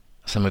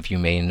 Some of you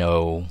may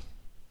know,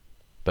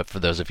 but for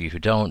those of you who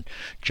don't,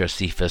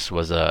 Josephus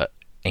was an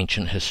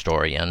ancient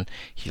historian.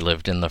 He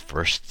lived in the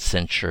 1st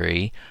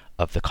century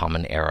of the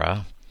Common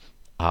Era.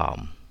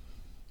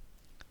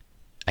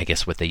 I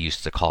guess what they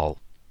used to call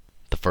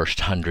the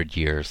first 100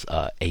 years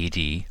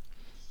A.D.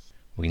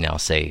 We now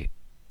say,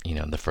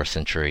 the 1st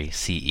century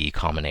C.E.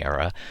 Common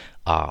Era.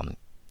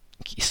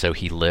 So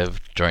he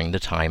lived during the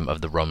time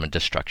of the Roman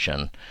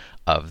destruction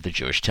of the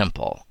Jewish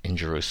temple in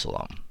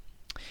Jerusalem.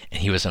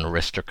 And he was an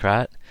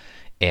aristocrat,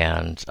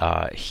 and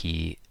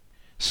he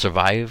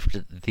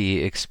survived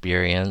the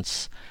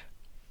experience,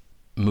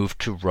 moved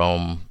to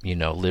Rome,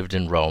 lived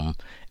in Rome,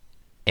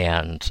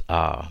 and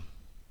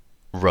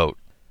wrote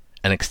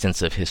an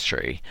extensive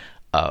history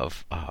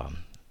of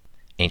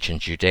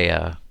ancient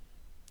Judea,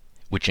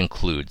 which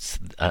includes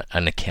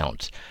an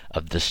account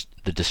of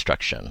the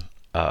destruction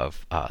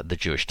of the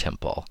Jewish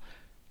temple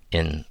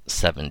in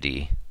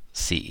 70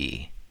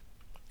 CE,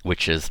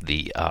 which is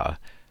the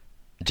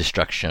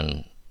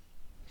destruction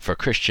for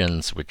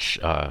Christians, which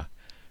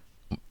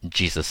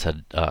Jesus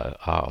had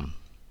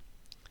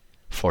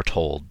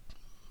foretold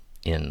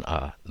in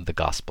the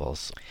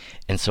Gospels.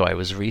 And so I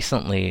was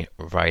recently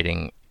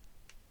writing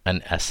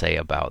an essay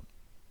about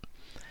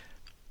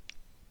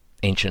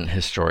ancient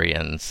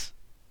historians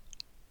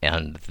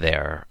and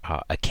their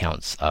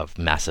accounts of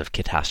massive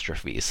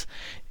catastrophes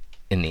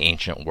in the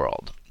ancient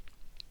world.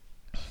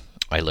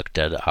 I looked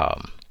at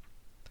a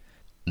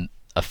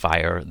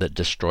fire that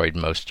destroyed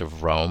most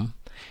of Rome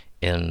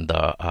in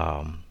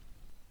the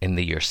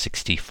year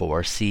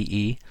 64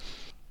 CE.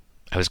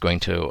 I was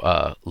going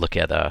to look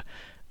at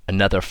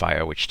another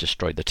fire which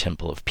destroyed the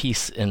Temple of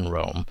Peace in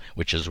Rome,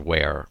 which is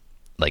where,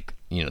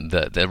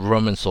 the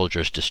Roman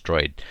soldiers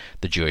destroyed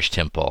the Jewish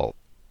temple,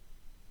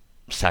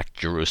 sacked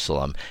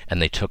Jerusalem,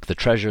 and they took the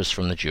treasures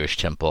from the Jewish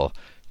temple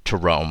to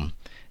Rome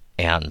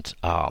and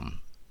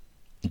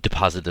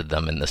deposited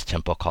them in this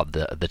temple called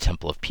the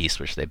Temple of Peace,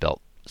 which they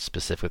built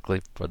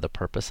specifically for the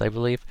purpose, I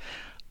believe.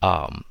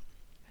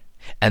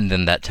 And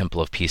then that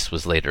Temple of Peace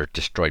was later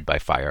destroyed by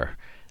fire.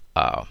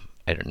 I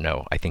don't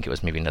know. I think it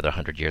was maybe another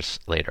 100 years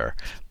later.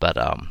 But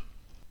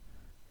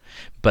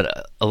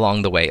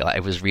along the way, I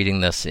was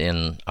reading this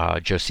in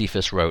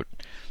Josephus wrote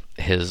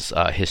his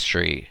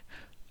history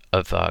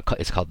of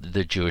it's called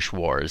The Jewish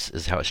Wars,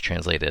 is how it's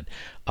translated,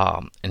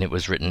 and it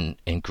was written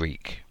in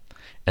Greek.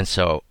 And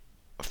so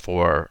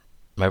for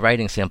my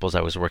writing samples,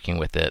 I was working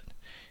with it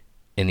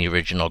in the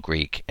original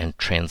Greek and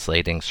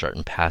translating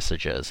certain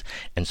passages.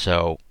 And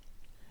so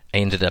I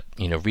ended up,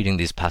 reading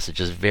these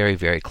passages very,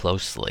 very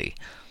closely.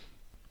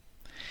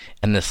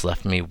 And this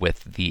left me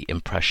with the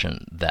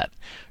impression that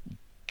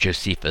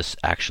Josephus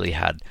actually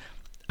had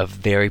a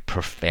very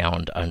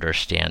profound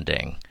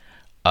understanding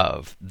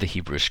of the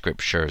Hebrew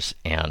Scriptures,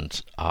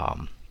 and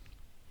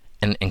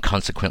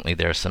consequently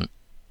there are some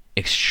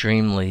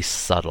extremely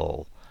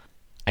subtle,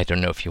 I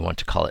don't know if you want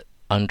to call it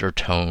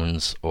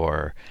undertones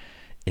or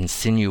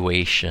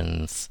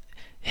insinuations,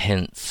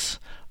 hints,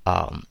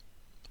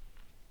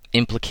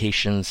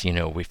 implications,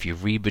 if you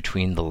read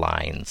between the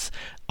lines,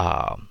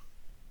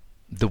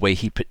 the way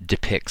he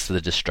depicts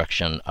the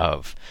destruction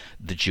of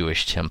the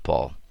Jewish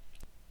temple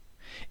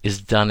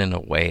is done in a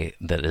way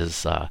that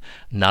is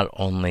not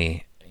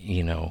only,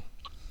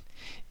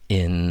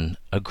 in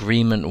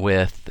agreement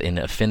with, in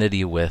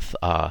affinity with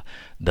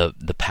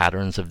the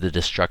patterns of the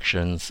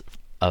destructions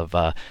of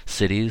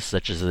cities,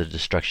 such as the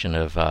destruction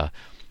of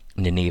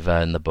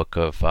Nineveh in the book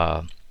of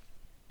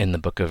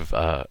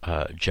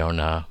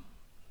Jonah,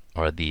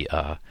 or the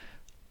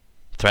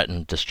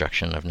threatened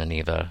destruction of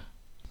Nineveh,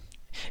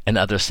 and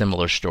other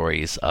similar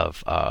stories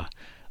of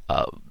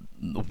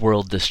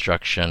world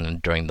destruction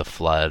during the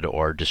flood,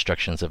 or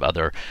destructions of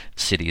other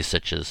cities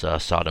such as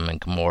Sodom and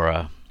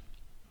Gomorrah.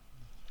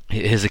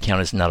 His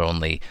account is not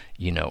only,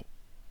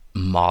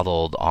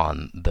 modeled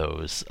on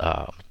those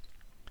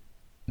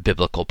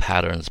biblical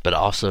patterns, but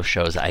also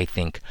shows, I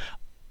think,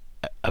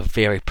 a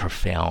very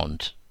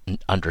profound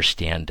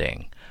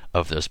understanding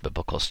of those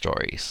biblical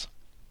stories.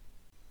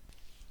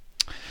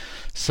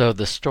 So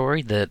the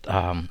story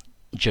that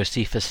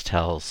Josephus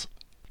tells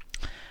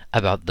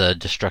about the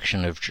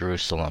destruction of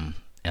Jerusalem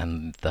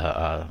and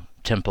the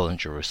temple in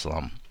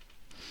Jerusalem,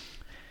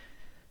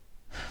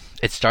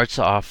 it starts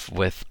off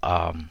with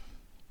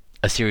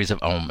a series of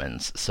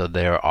omens. So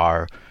there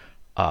are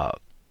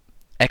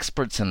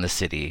experts in the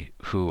city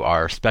who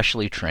are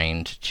specially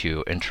trained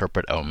to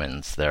interpret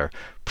omens. They're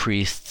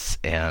priests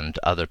and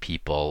other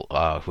people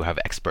who have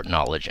expert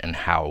knowledge in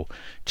how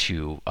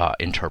to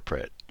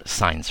interpret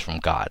signs from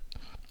God.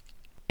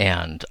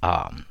 And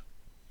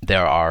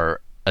there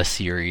are a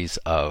series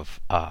of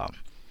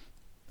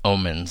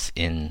omens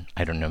in,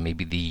 I don't know,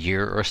 maybe the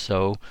year or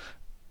so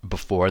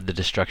before the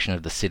destruction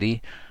of the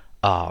city.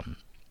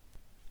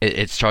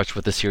 It starts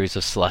with a series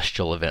of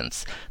celestial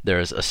events.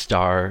 There's a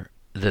star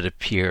that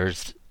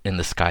appears in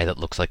the sky that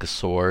looks like a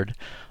sword.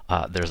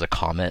 There's a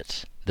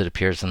comet that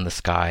appears in the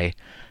sky.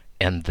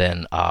 And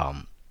then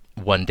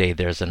one day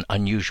there's an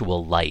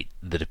unusual light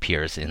that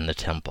appears in the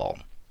temple.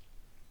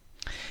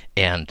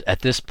 And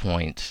at this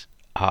point,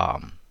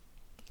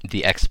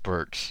 the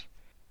expert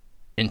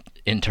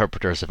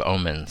interpreters of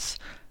omens,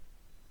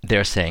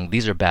 they're saying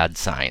these are bad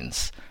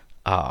signs.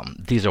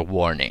 These are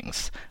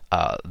warnings.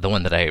 The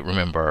one that I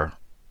remember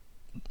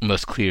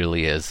most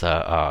clearly is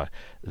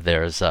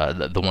there's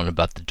the one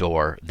about the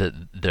door.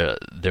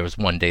 There was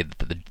one day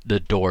that the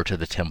door to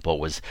the temple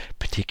was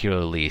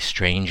particularly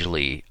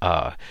strangely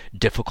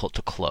difficult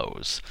to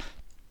close,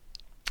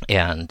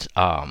 and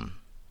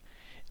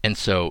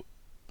so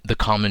the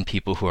common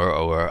people who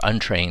are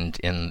untrained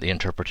in the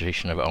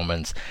interpretation of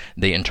omens,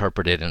 they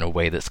interpret it in a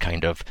way that's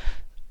kind of,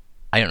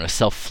 I don't know,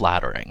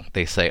 self-flattering.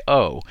 They say,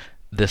 oh,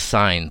 this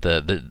sign,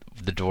 the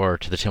door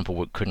to the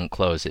temple couldn't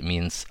close. It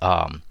means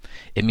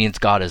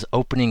God is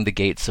opening the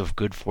gates of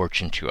good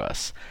fortune to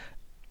us.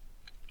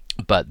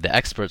 But the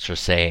experts are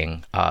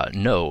saying,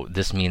 no,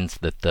 this means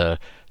that the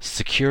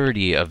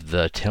security of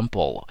the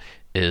temple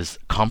is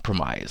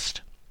compromised.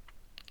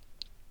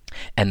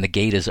 And the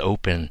gate is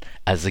open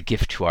as a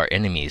gift to our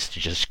enemies to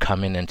just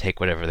come in and take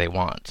whatever they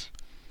want.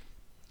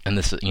 And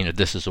this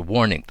is a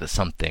warning that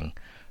something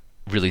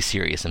really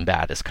serious and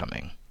bad is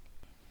coming.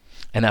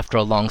 And after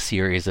a long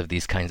series of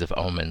these kinds of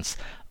omens,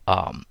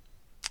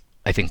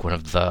 I think one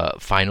of the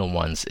final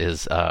ones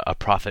is a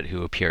prophet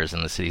who appears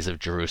in the cities of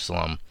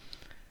Jerusalem.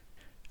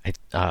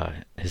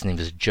 His name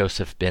is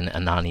Joseph ben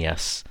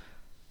Ananias.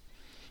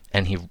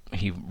 And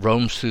he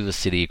roams through the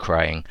city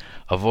crying,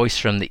 "A voice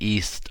from the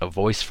east, a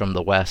voice from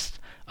the west,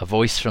 a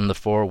voice from the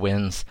four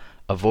winds,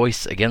 a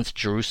voice against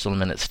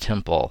Jerusalem and its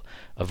temple,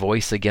 a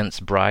voice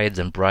against brides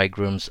and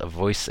bridegrooms, a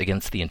voice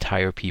against the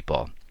entire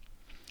people."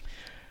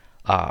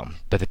 But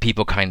the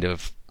people kind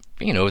of,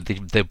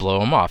 they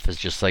blow him off as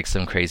just like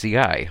some crazy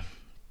guy.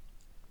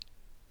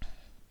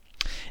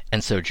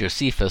 And so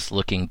Josephus,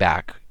 looking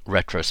back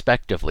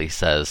retrospectively,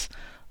 says,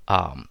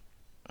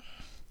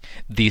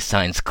 these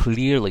signs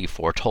clearly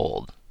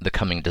foretold the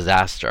coming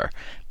disaster,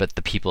 but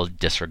the people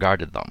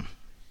disregarded them.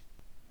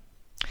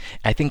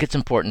 I think it's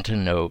important to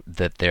note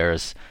that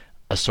there's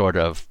a sort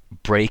of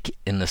break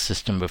in the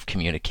system of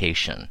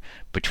communication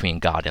between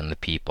God and the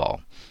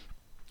people.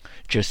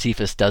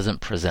 Josephus doesn't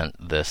present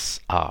this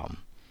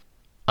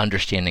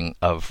understanding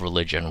of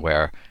religion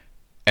where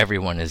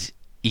everyone is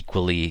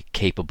equally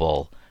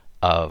capable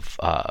of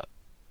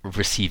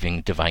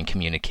receiving divine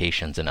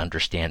communications and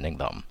understanding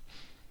them.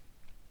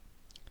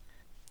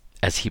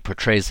 As he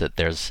portrays it,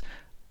 there's,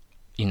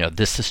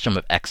 this system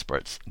of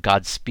experts.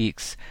 God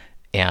speaks,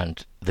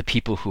 and the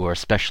people who are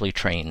specially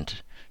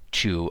trained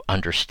to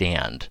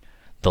understand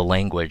the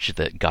language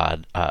that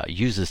God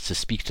uses to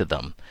speak to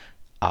them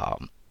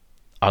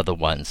are the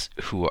ones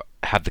who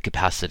have the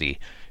capacity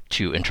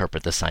to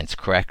interpret the signs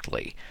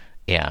correctly.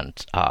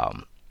 And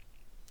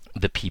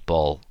the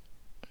people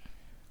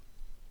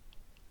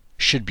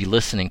should be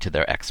listening to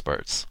their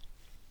experts.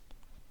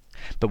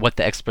 But what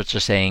the experts are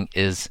saying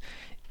is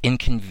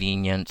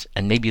inconvenient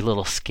and maybe a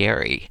little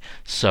scary.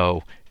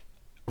 So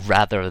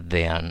rather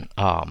than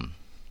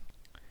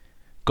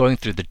going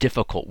through the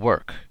difficult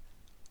work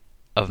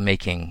of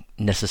making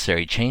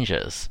necessary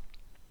changes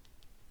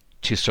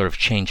to sort of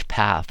change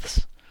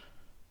paths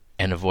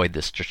and avoid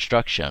this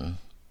destruction,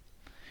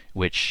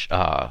 which,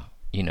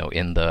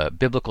 in the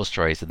biblical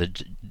stories of the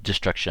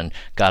destruction,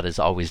 God is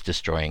always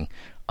destroying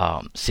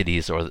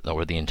cities or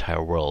the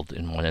entire world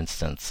in one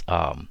instance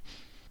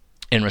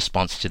in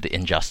response to the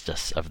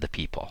injustice of the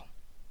people.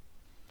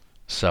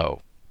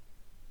 So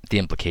the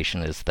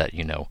implication is that,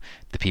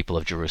 the people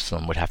of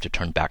Jerusalem would have to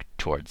turn back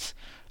towards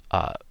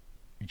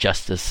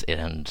justice,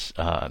 and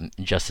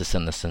justice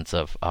in the sense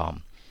of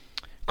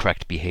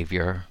correct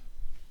behavior,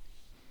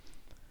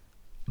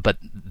 but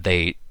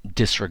they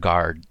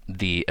disregard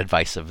the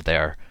advice of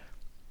their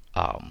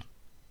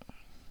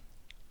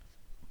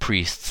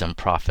priests and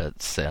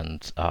prophets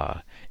and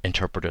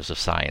interpreters of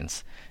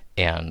signs,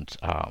 and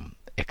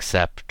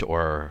accept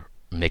or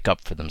make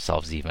up for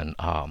themselves even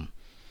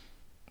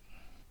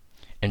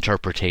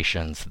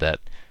interpretations that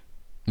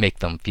make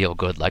them feel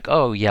good, like,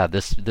 oh yeah,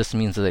 this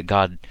means that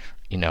God,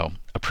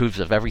 approves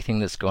of everything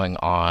that's going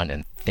on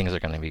and things are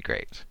going to be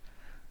great.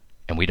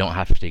 And we don't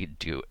have to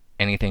do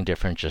anything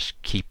different,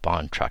 just keep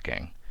on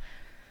trucking.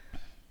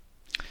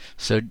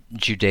 So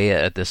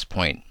Judea at this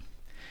point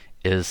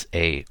is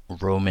a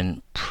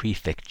Roman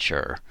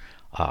prefecture.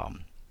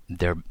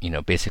 They're,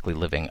 basically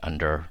living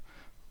under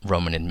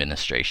Roman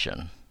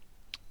administration.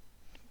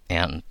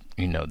 And,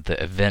 the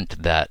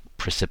event that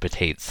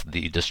precipitates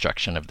the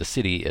destruction of the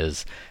city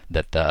is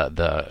that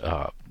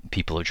the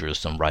people of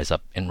Jerusalem rise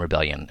up in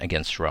rebellion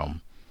against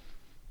Rome.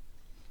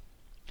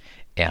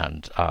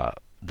 And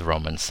the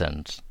Romans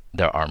send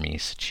their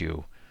armies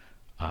to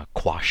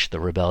quash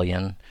the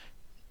rebellion,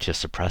 to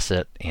suppress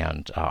it,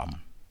 and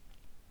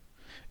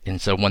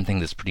so one thing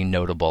that's pretty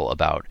notable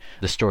about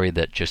the story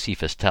that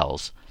Josephus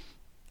tells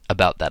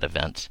about that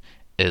event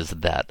is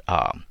that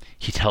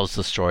he tells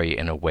the story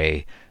in a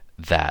way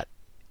that,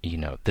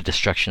 the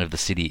destruction of the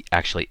city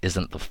actually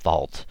isn't the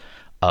fault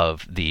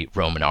of the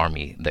Roman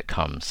army that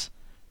comes,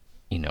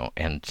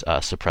 and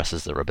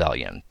suppresses the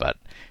rebellion, but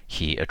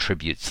he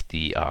attributes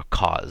the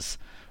cause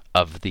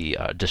of the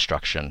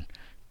destruction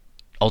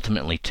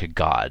ultimately to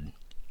God,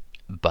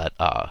 but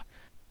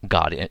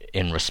God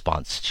in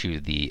response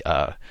to the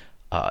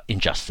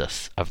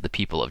injustice of the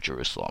people of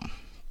Jerusalem,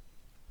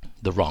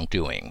 the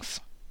wrongdoings.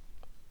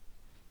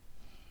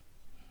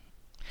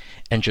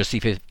 And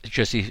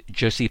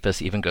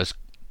Josephus even goes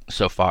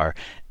so far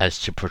as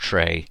to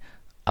portray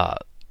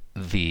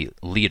the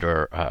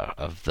leader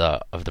of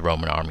the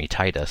Roman army,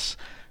 Titus.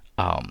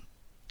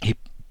 He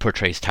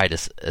portrays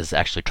Titus as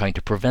actually trying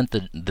to prevent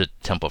the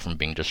temple from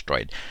being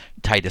destroyed.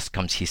 Titus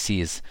comes, he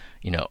sees,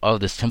 oh,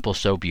 this temple's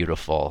so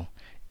beautiful.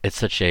 It's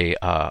such a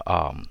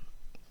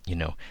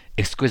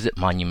exquisite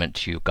monument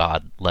to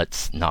God.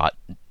 Let's not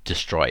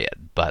destroy it.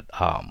 But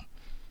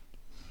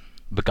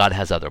God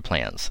has other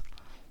plans.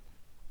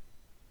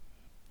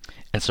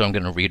 And so I'm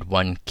going to read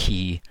one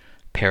key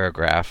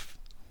paragraph.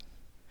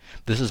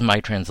 This is my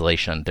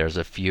translation. There's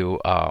a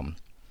few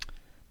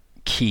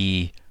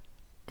key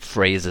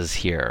phrases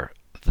here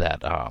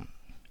that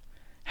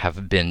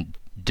have been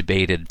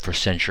debated for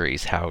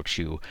centuries how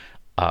to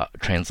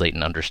translate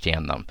and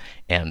understand them.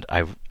 And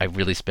I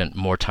really spent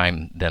more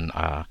time than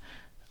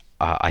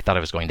I thought I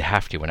was going to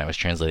have to when I was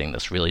translating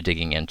this, really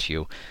digging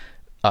into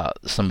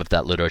some of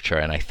that literature.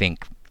 And I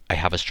think I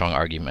have a strong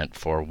argument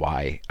for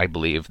why I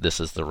believe this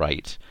is the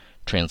right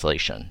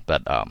translation.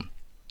 But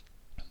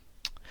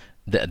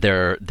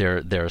there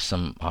are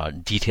some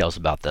details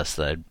about this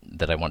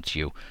that I want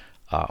to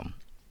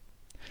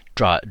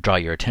draw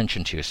your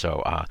attention to.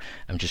 So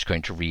I'm just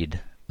going to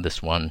read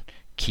this one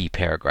key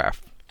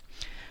paragraph.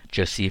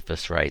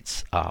 Josephus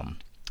writes,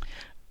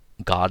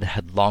 God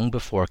had long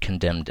before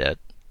condemned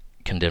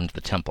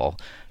the temple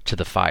to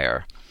the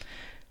fire,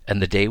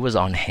 and the day was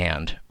on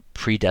hand,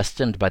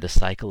 predestined by the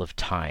cycle of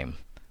time,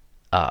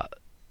 the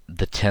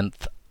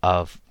 10th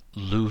of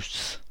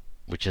Lus,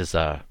 which is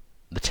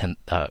which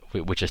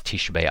is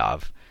Tisha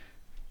B'Av,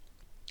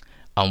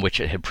 on which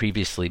it had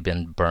previously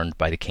been burned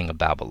by the king of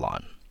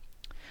Babylon.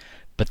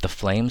 But the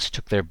flames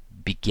took their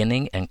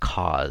beginning and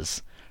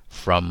cause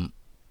from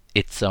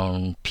its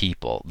own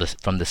people,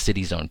 from the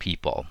city's own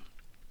people.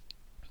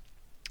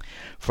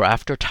 For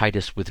after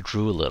Titus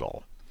withdrew a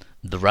little,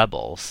 the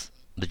rebels,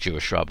 the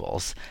Jewish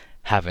rebels,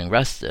 having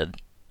rested,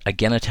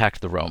 again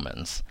attacked the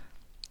Romans,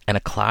 and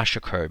a clash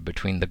occurred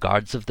between the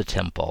guards of the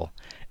temple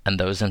and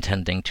those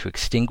intending to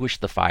extinguish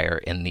the fire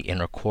in the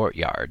inner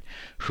courtyard,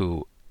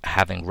 who,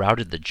 having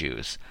routed the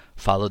Jews,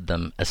 followed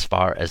them as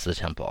far as the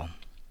temple.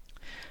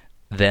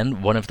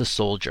 Then one of the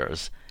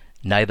soldiers,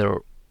 neither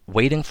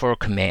waiting for a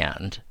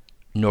command,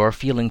 nor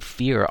feeling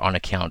fear on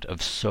account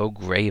of so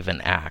grave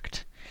an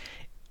act,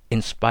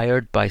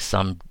 inspired by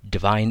some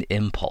divine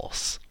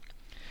impulse,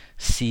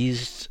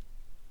 seized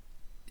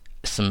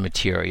some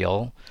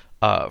material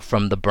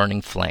from the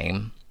burning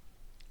flame,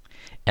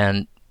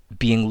 and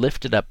being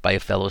lifted up by a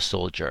fellow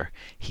soldier,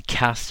 he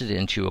cast it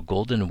into a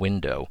golden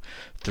window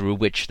through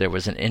which there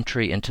was an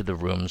entry into the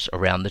rooms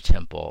around the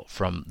temple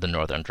from the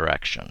northern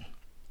direction.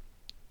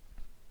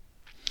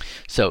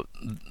 So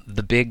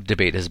the big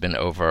debate has been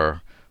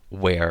over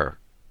where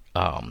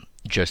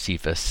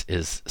Josephus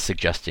is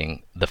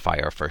suggesting the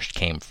fire first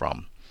came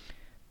from.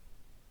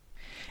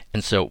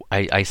 And so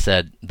I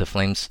said the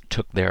flames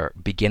took their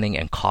beginning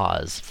and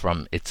cause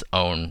from its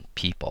own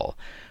people.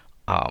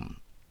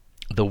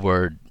 The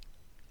word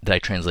that I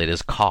translate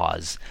as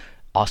cause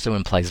also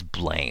implies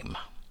blame.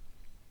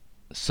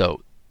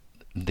 So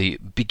the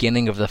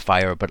beginning of the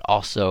fire, but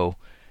also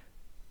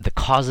the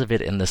cause of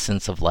it in the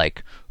sense of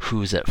like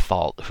who's at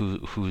fault,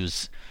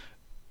 who's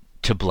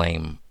to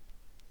blame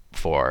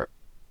for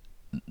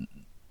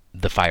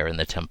the fire in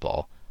the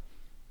temple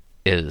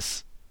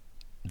is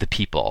the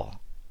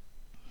people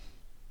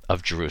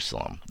of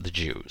Jerusalem, the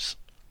Jews.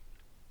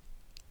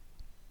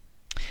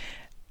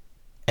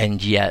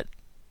 And yet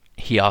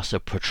he also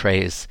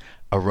portrays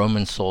a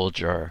Roman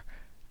soldier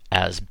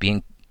as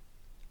being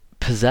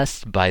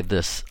possessed by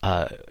this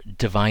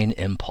divine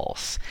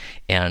impulse.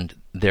 And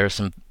there are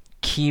some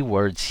key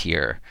words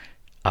here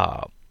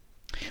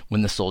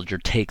when the soldier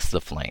takes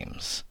the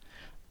flames.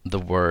 The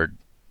word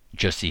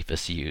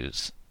Josephus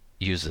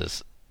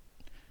uses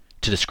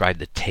to describe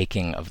the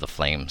taking of the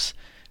flames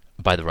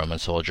by the Roman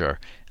soldier.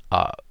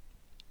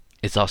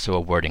 It's also a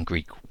word in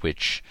Greek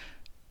which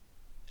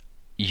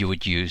you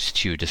would use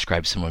to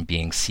describe someone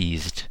being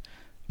seized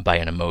by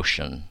an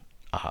emotion,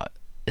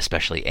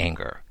 especially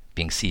anger,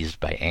 being seized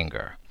by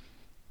anger.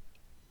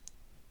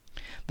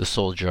 The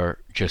soldier,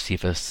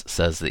 Josephus,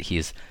 says that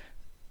he's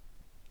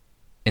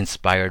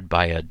inspired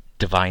by a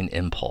divine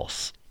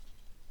impulse.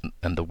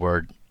 And the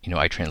word,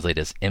 I translate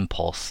as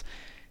impulse.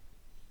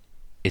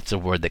 It's a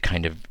word that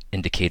kind of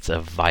indicates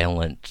a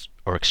violent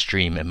or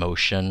extreme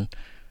emotion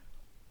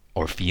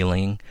or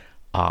feeling.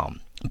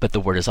 But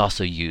the word is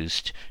also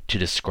used to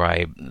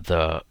describe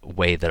the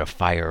way that a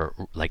fire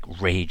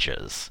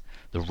rages,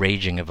 the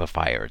raging of a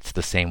fire. It's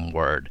the same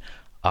word,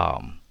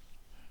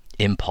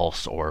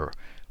 impulse or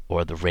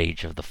the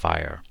rage of the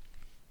fire.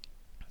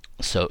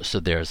 So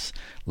there's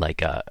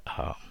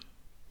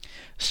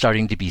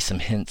starting to be some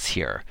hints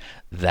here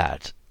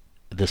that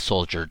the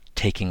soldier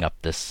taking up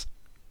this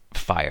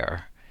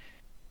fire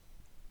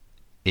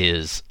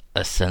is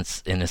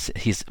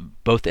he's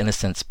both in a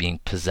sense being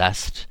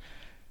possessed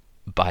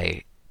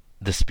by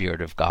the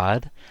Spirit of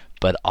God,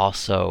 but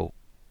also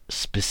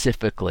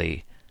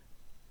specifically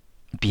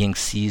being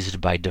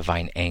seized by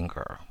divine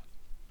anger.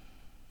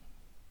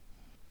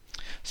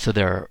 So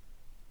there are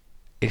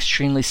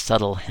extremely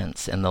subtle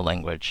hints in the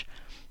language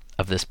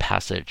of this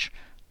passage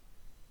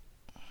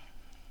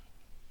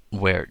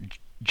where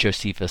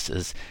Josephus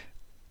is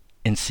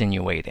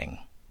insinuating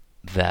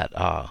that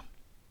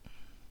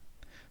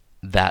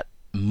that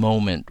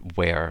moment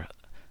where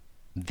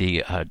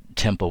the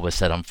temple was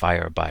set on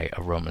fire by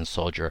a Roman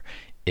soldier,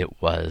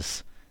 it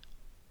was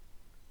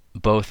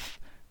both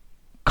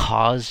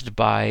caused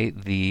by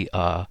the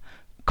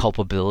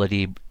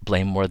culpability,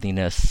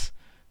 blameworthiness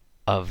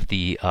of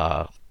the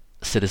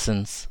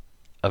citizens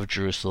of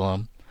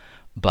Jerusalem,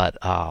 but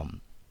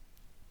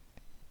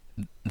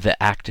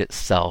the act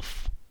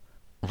itself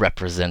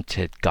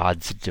represented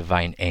God's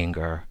divine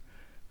anger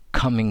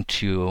coming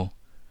to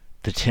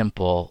the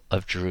temple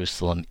of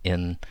Jerusalem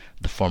in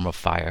the form of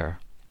fire.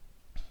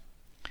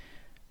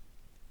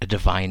 A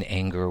divine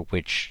anger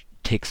which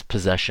takes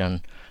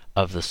possession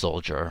of the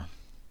soldier,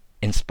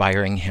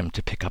 inspiring him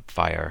to pick up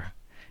fire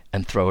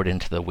and throw it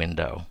into the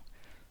window,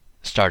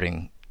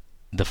 starting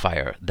the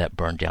fire that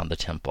burned down the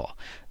temple.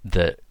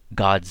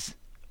 God's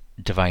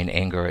divine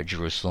anger at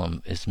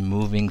Jerusalem is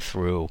moving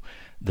through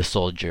the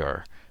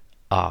soldier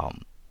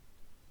and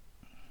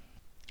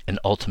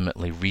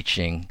ultimately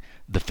reaching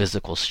the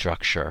physical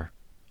structure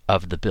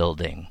of the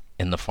building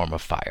in the form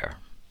of fire,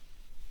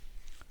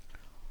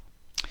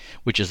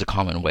 which is a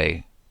common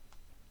way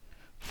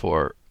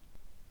for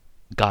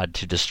God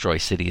to destroy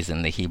cities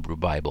in the Hebrew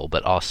Bible,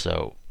 but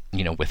also,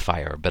 with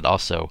fire. But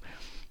also,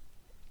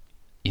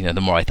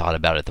 the more I thought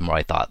about it, the more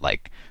I thought,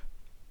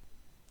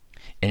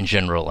 in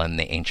general, in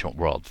the ancient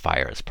world,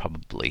 fire is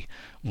probably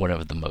one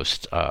of the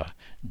most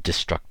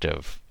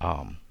destructive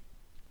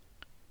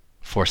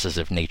forces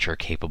of nature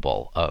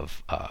capable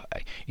of,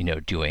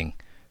 doing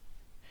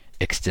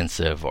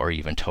extensive or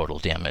even total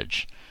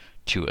damage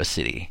to a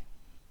city,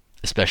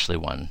 especially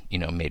one,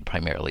 made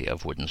primarily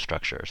of wooden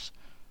structures,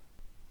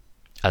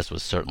 as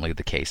was certainly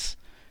the case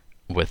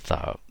with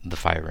the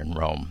fire in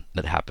Rome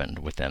that happened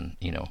within,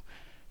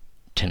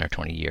 10 or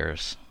 20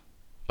 years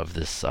of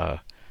this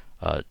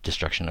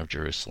destruction of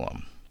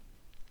Jerusalem.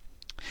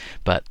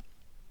 But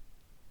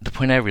the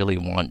point I'd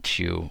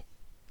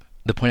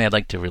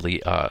like to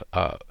really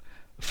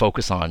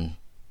focus on,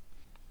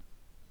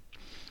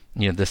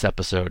 this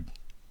episode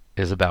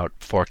is about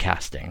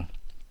forecasting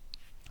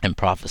and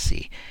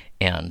prophecy,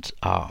 and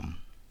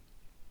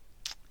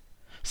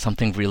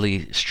something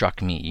really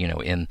struck me,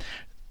 in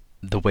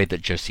the way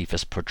that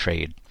Josephus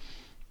portrayed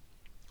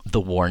the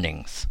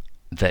warnings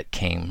that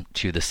came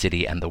to the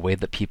city and the way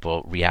that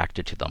people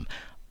reacted to them.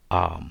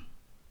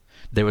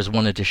 There was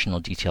one additional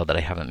detail that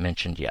I haven't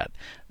mentioned yet,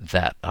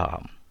 that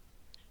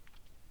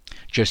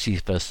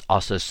Josephus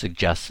also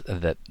suggests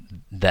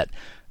that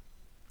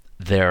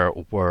there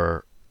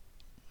were,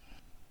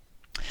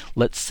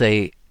 let's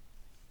say,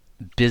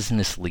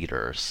 business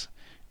leaders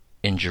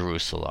in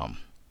Jerusalem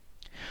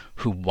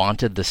who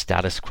wanted the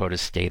status quo to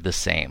stay the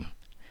same.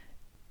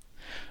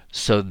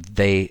 So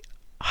they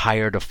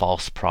hired a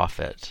false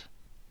prophet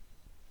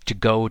to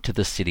go to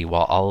the city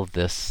while all of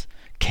this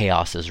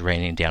chaos is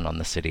raining down on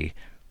the city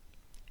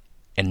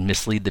and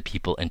mislead the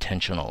people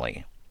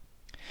intentionally.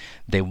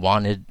 They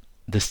wanted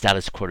the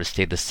status quo to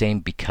stay the same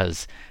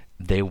because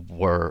they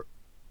were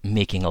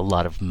making a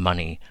lot of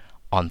money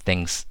on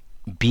things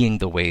being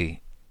the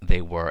way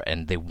they were,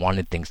 and they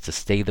wanted things to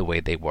stay the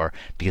way they were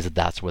because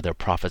that's where their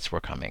profits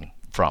were coming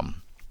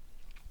from.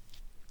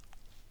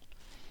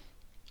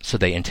 So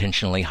they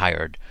intentionally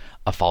hired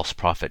a false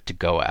prophet to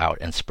go out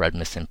and spread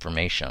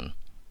misinformation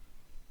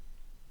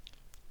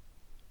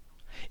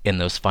in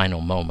those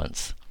final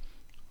moments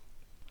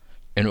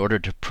in order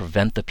to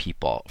prevent the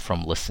people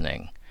from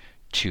listening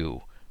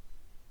to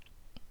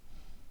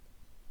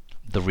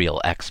the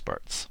real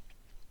experts.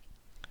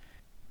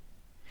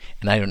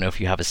 And I don't know if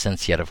you have a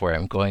sense yet of where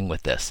I'm going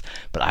with this,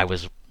 but I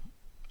was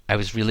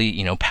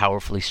really,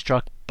 powerfully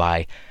struck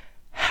by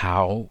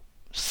how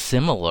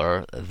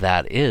similar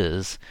that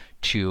is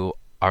to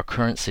our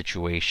current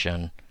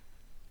situation,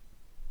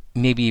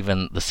 maybe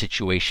even the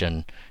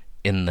situation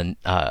in the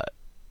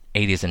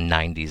 80s and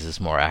 90s is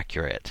more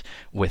accurate,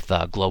 with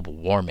global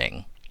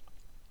warming,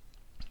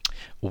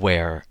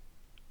 where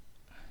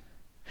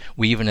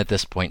we even at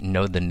this point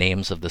know the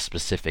names of the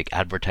specific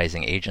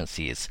advertising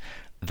agencies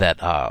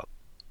that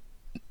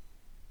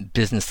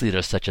business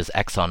leaders such as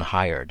Exxon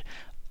hired.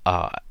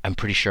 I'm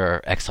pretty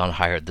sure Exxon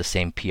hired the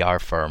same PR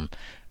firm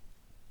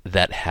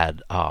that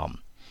had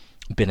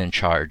been in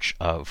charge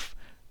of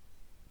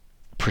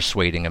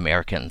persuading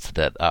Americans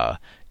that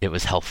it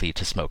was healthy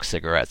to smoke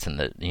cigarettes, and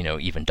that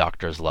even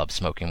doctors love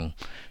smoking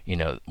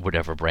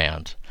whatever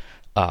brand.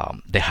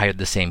 They hired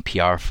the same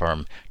PR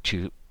firm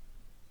to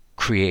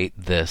create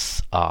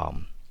this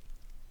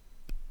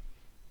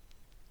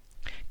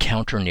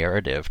counter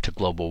narrative to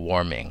global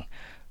warming,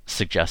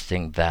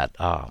 suggesting that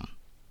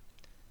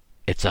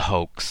it's a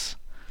hoax,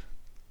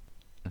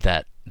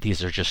 that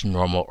these are just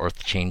normal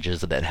Earth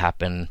changes that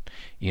happen,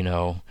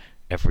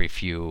 every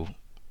few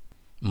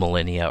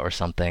millennia or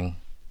something,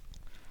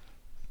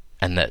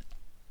 and that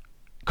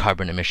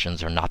carbon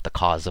emissions are not the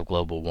cause of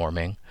global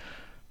warming.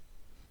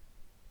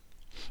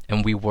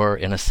 And we were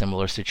in a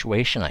similar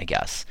situation, I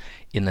guess,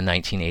 in the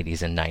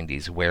 1980s and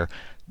 90s, where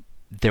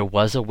there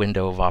was a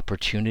window of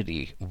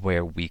opportunity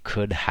where we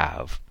could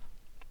have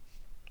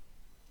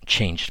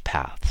changed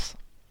paths.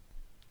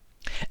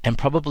 And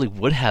probably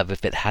would have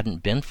if it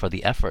hadn't been for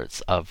the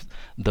efforts of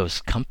those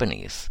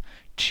companies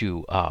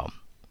to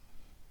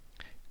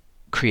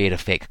create a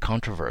fake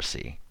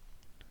controversy.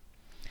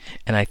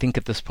 And I think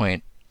at this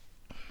point,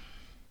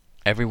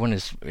 everyone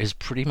is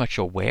pretty much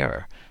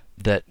aware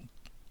that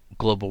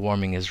global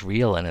warming is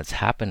real and it's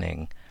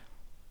happening.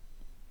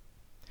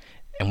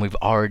 And we've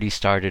already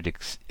started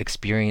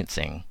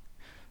experiencing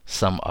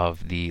some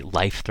of the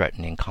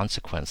life-threatening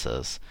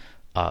consequences,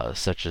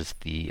 such as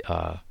the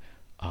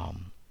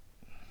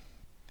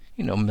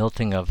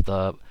melting of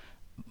the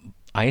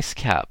ice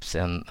caps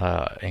and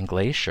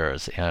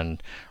glaciers,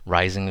 and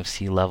rising of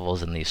sea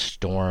levels, and these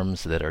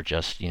storms that are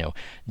just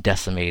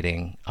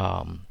decimating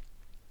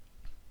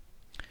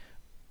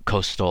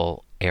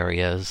coastal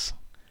areas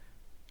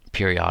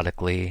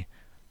periodically,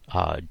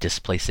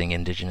 displacing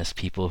indigenous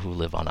people who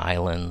live on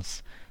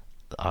islands.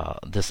 A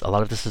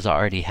lot of this has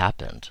already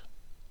happened.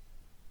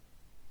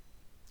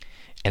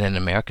 And in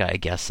America, I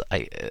guess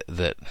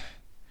that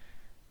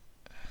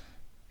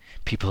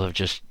people have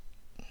just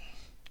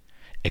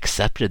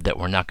accepted that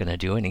we're not going to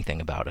do anything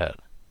about it,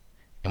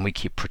 and we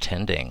keep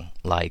pretending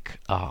like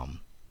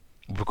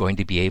we're going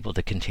to be able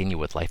to continue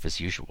with life as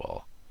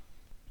usual.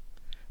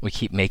 We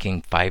keep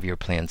making 5-year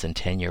plans and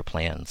 10-year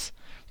plans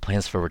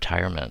for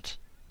retirement,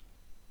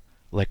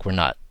 like we're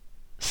not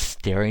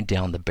staring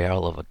down the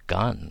barrel of a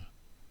gun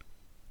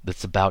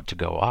that's about to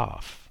go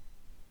off.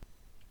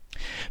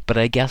 But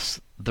I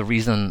guess the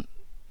reason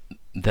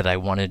that I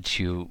wanted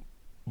to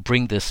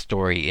bring this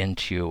story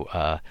into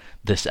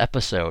this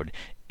episode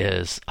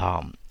is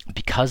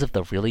because of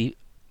the really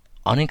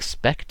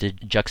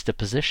unexpected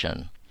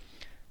juxtaposition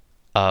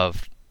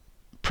of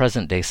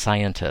present-day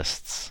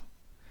scientists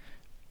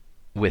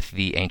with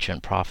the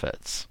ancient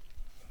prophets.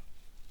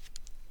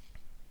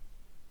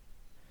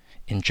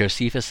 In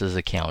Josephus's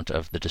account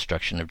of the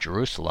destruction of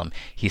Jerusalem,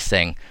 he's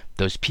saying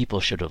those people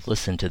should have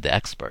listened to the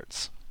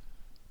experts.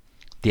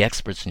 The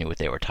experts knew what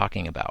they were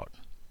talking about,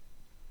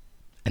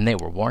 and they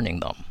were warning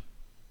them.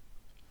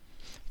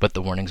 But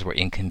the warnings were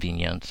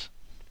inconvenient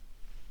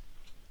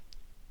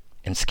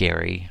and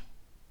scary,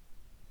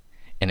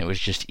 and it was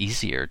just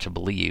easier to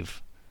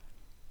believe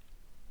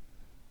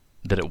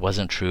that it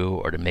wasn't true,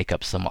 or to make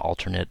up some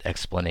alternate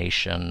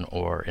explanation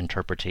or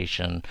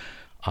interpretation,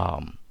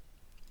 and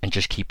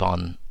just keep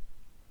on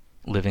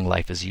living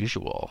life as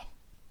usual.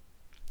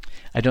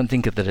 I don't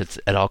think that it's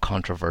at all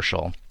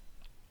controversial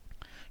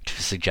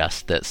to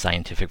suggest that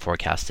scientific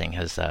forecasting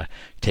has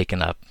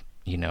taken up,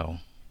 the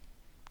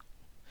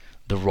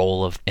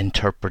role of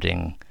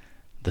interpreting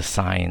the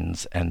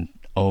signs and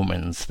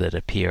omens that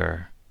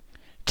appear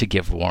to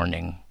give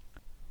warning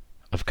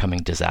of coming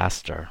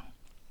disaster.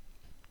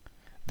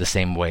 The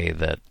same way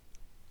that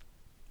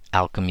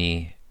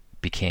alchemy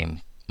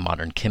became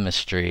modern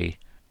chemistry,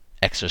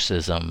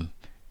 exorcism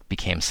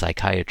became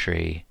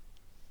psychiatry.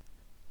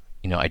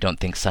 I don't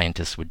think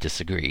scientists would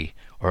disagree,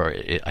 or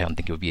I don't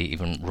think it would be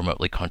even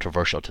remotely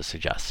controversial to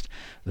suggest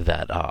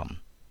that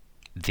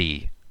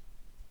the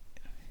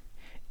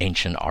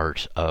ancient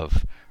art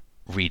of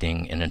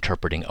reading and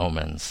interpreting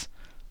omens,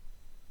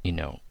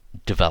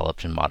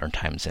 developed in modern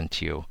times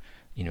into,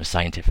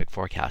 scientific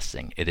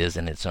forecasting. It is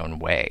in its own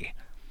way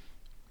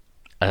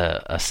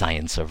a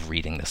science of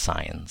reading the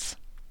signs.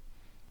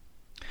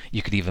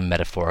 You could even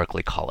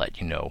metaphorically call it,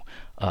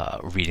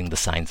 reading the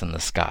signs in the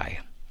sky.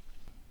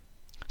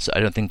 So I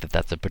don't think that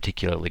that's a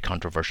particularly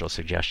controversial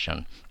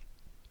suggestion.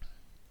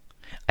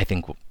 I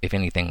think, if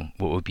anything,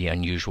 what would be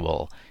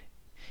unusual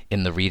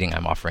in the reading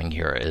I'm offering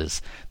here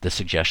is the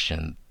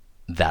suggestion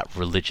that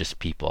religious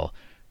people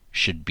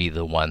should be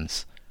the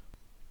ones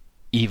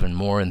even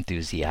more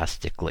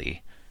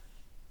enthusiastically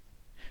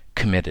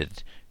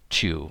committed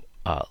to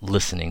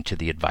listening to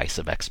the advice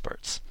of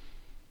experts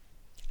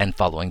and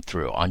following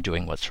through on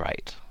doing what's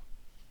right.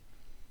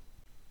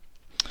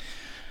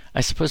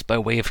 I suppose by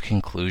way of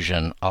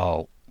conclusion,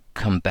 I'll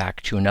come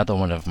back to another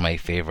one of my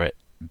favorite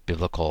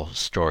biblical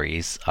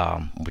stories,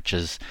 which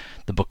is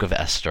the Book of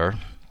Esther,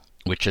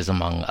 which is,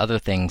 among other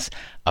things,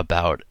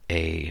 about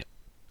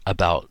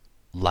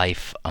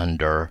life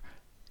under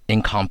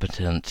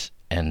incompetent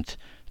and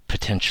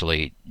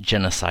potentially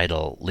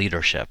genocidal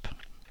leadership.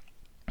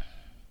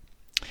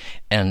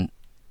 And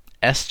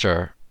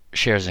Esther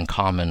shares in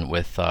common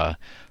with the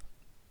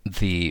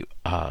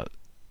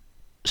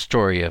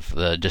story of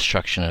the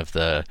destruction of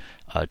the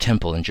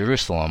temple in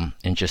Jerusalem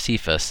in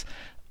Josephus.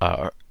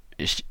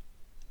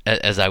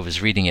 As I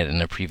was reading it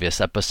in a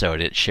previous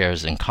episode, it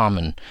shares in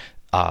common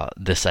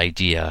this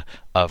idea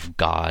of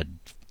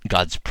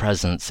God's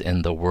presence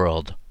in the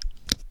world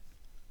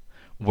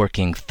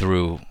working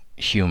through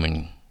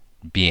human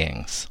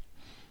beings.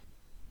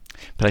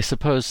 But I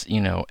suppose,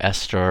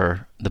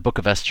 Esther, the Book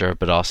of Esther,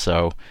 but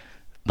also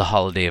the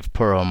holiday of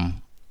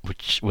Purim,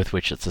 with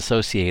which it's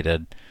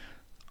associated,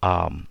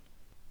 are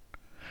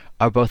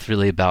both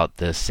really about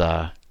this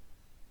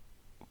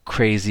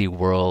crazy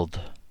world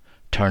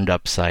turned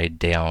upside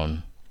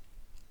down,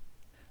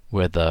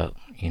 where the,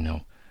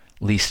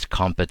 least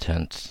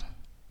competent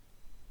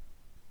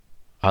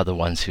are the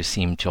ones who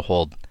seem to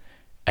hold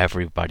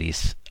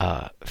everybody's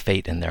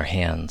fate in their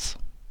hands.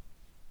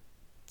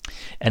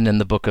 And in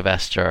the Book of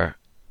Esther,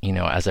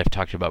 as I've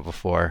talked about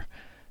before,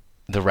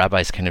 the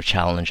rabbis kind of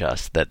challenge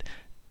us that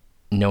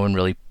no one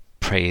really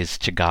prays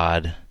to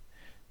God.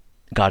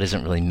 God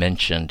isn't really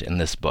mentioned in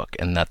this book,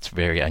 and that's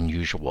very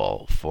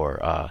unusual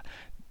for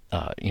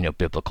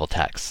biblical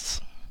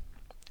texts.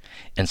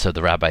 And so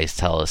the rabbis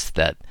tell us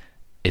that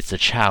it's a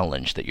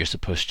challenge, that you're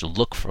supposed to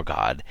look for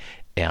God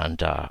and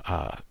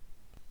try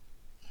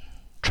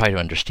to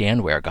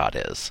understand where God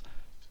is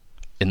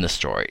in the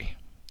story,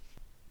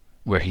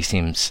 where he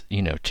seems,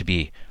 to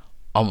be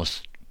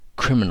almost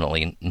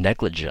criminally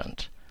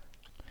negligent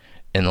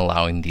in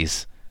allowing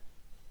these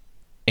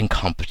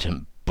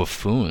incompetent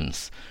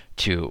buffoons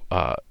to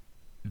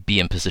be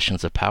in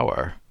positions of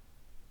power.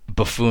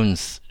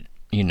 Buffoons,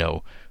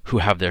 who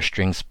have their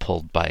strings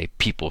pulled by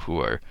people who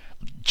are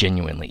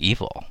genuinely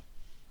evil.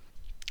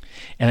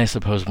 And I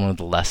suppose one of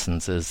the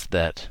lessons is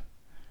that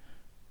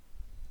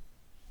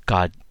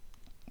God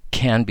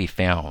can be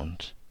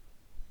found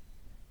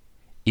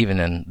even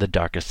in the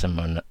darkest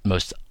and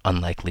most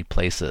unlikely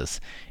places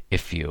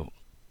if you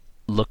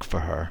look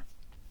for her,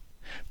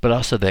 but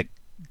also that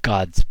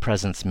God's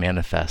presence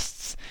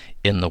manifests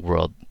in the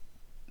world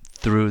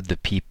through the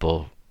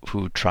people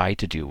who try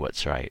to do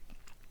what's right,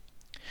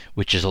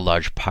 which is a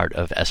large part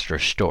of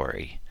Esther's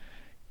story,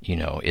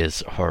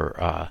 is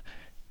her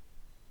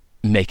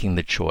making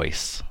the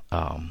choice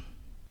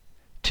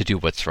to do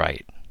what's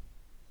right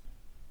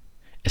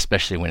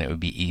especially when it would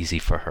be easy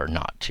for her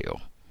not to.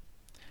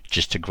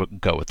 Just to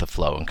go with the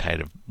flow and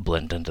kind of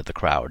blend into the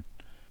crowd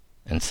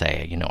and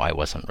say, I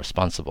wasn't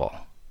responsible.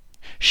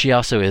 She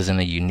also is in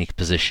a unique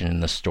position in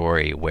the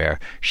story where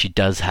she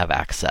does have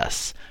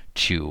access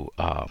to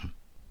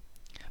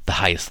the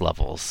highest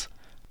levels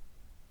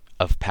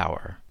of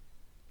power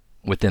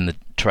within the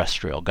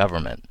terrestrial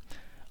government,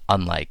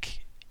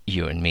 unlike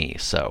you and me.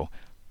 So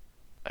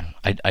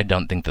I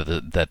don't think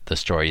that the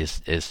story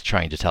is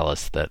trying to tell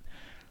us that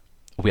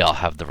we all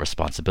have the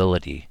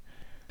responsibility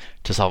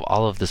to solve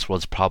all of this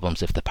world's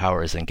problems if the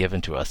power isn't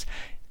given to us,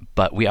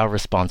 but we are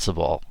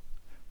responsible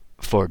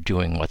for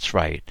doing what's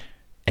right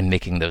and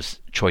making those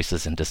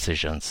choices and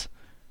decisions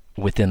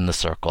within the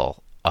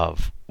circle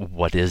of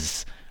what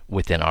is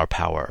within our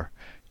power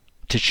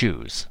to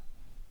choose.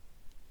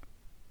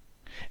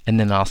 And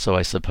then also,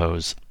 I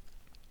suppose,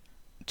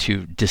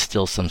 to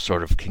distill some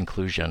sort of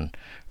conclusion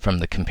from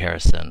the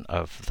comparison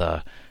of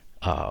the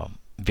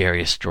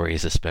various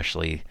stories,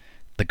 especially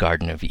the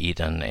Garden of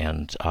Eden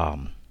and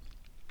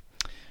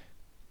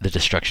the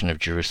destruction of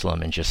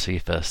Jerusalem and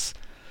Josephus.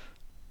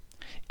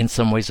 In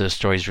some ways, those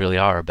stories really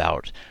are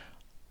about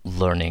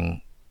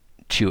learning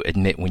to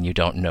admit when you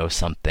don't know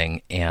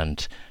something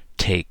and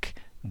take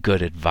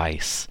good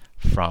advice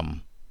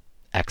from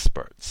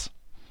experts.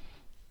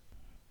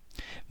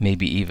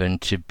 Maybe even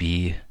to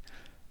be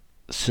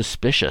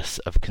suspicious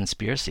of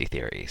conspiracy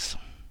theories.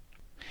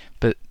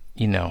 But,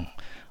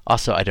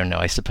 also, I don't know,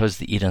 I suppose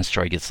the Eden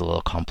story gets a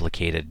little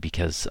complicated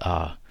because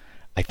I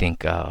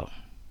think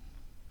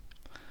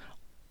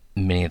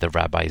many of the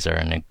rabbis are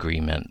in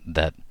agreement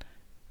that,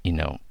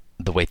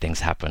 the way things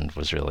happened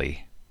was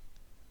really...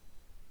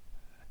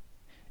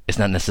 It's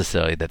not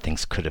necessarily that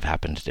things could have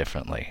happened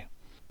differently.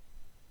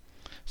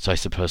 So I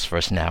suppose for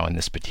us now in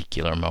this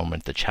particular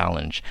moment, the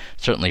challenge,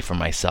 certainly for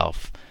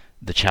myself,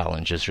 the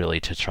challenge is really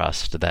to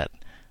trust that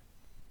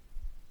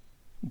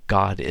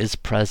God is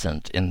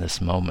present in this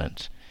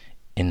moment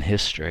in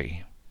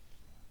history.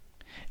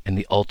 And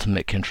the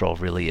ultimate control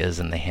really is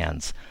in the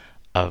hands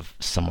of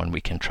someone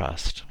we can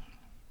trust.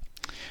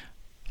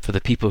 For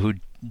the people who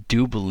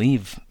do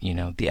believe,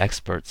 the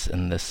experts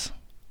in this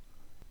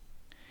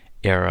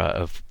era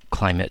of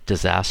climate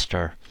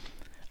disaster,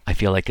 I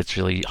feel like it's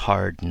really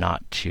hard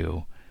not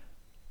to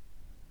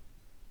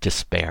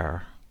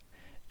despair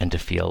and to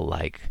feel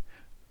like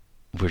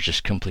we're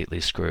just completely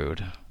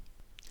screwed.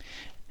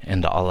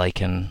 And all I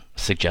can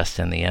suggest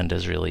in the end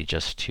is really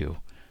just to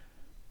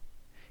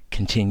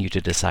continue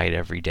to decide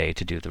every day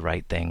to do the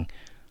right thing,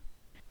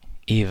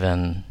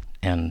 even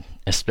and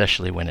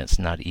especially when it's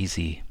not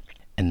easy.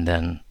 And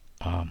then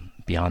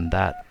beyond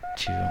that,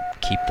 to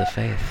keep the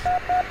faith.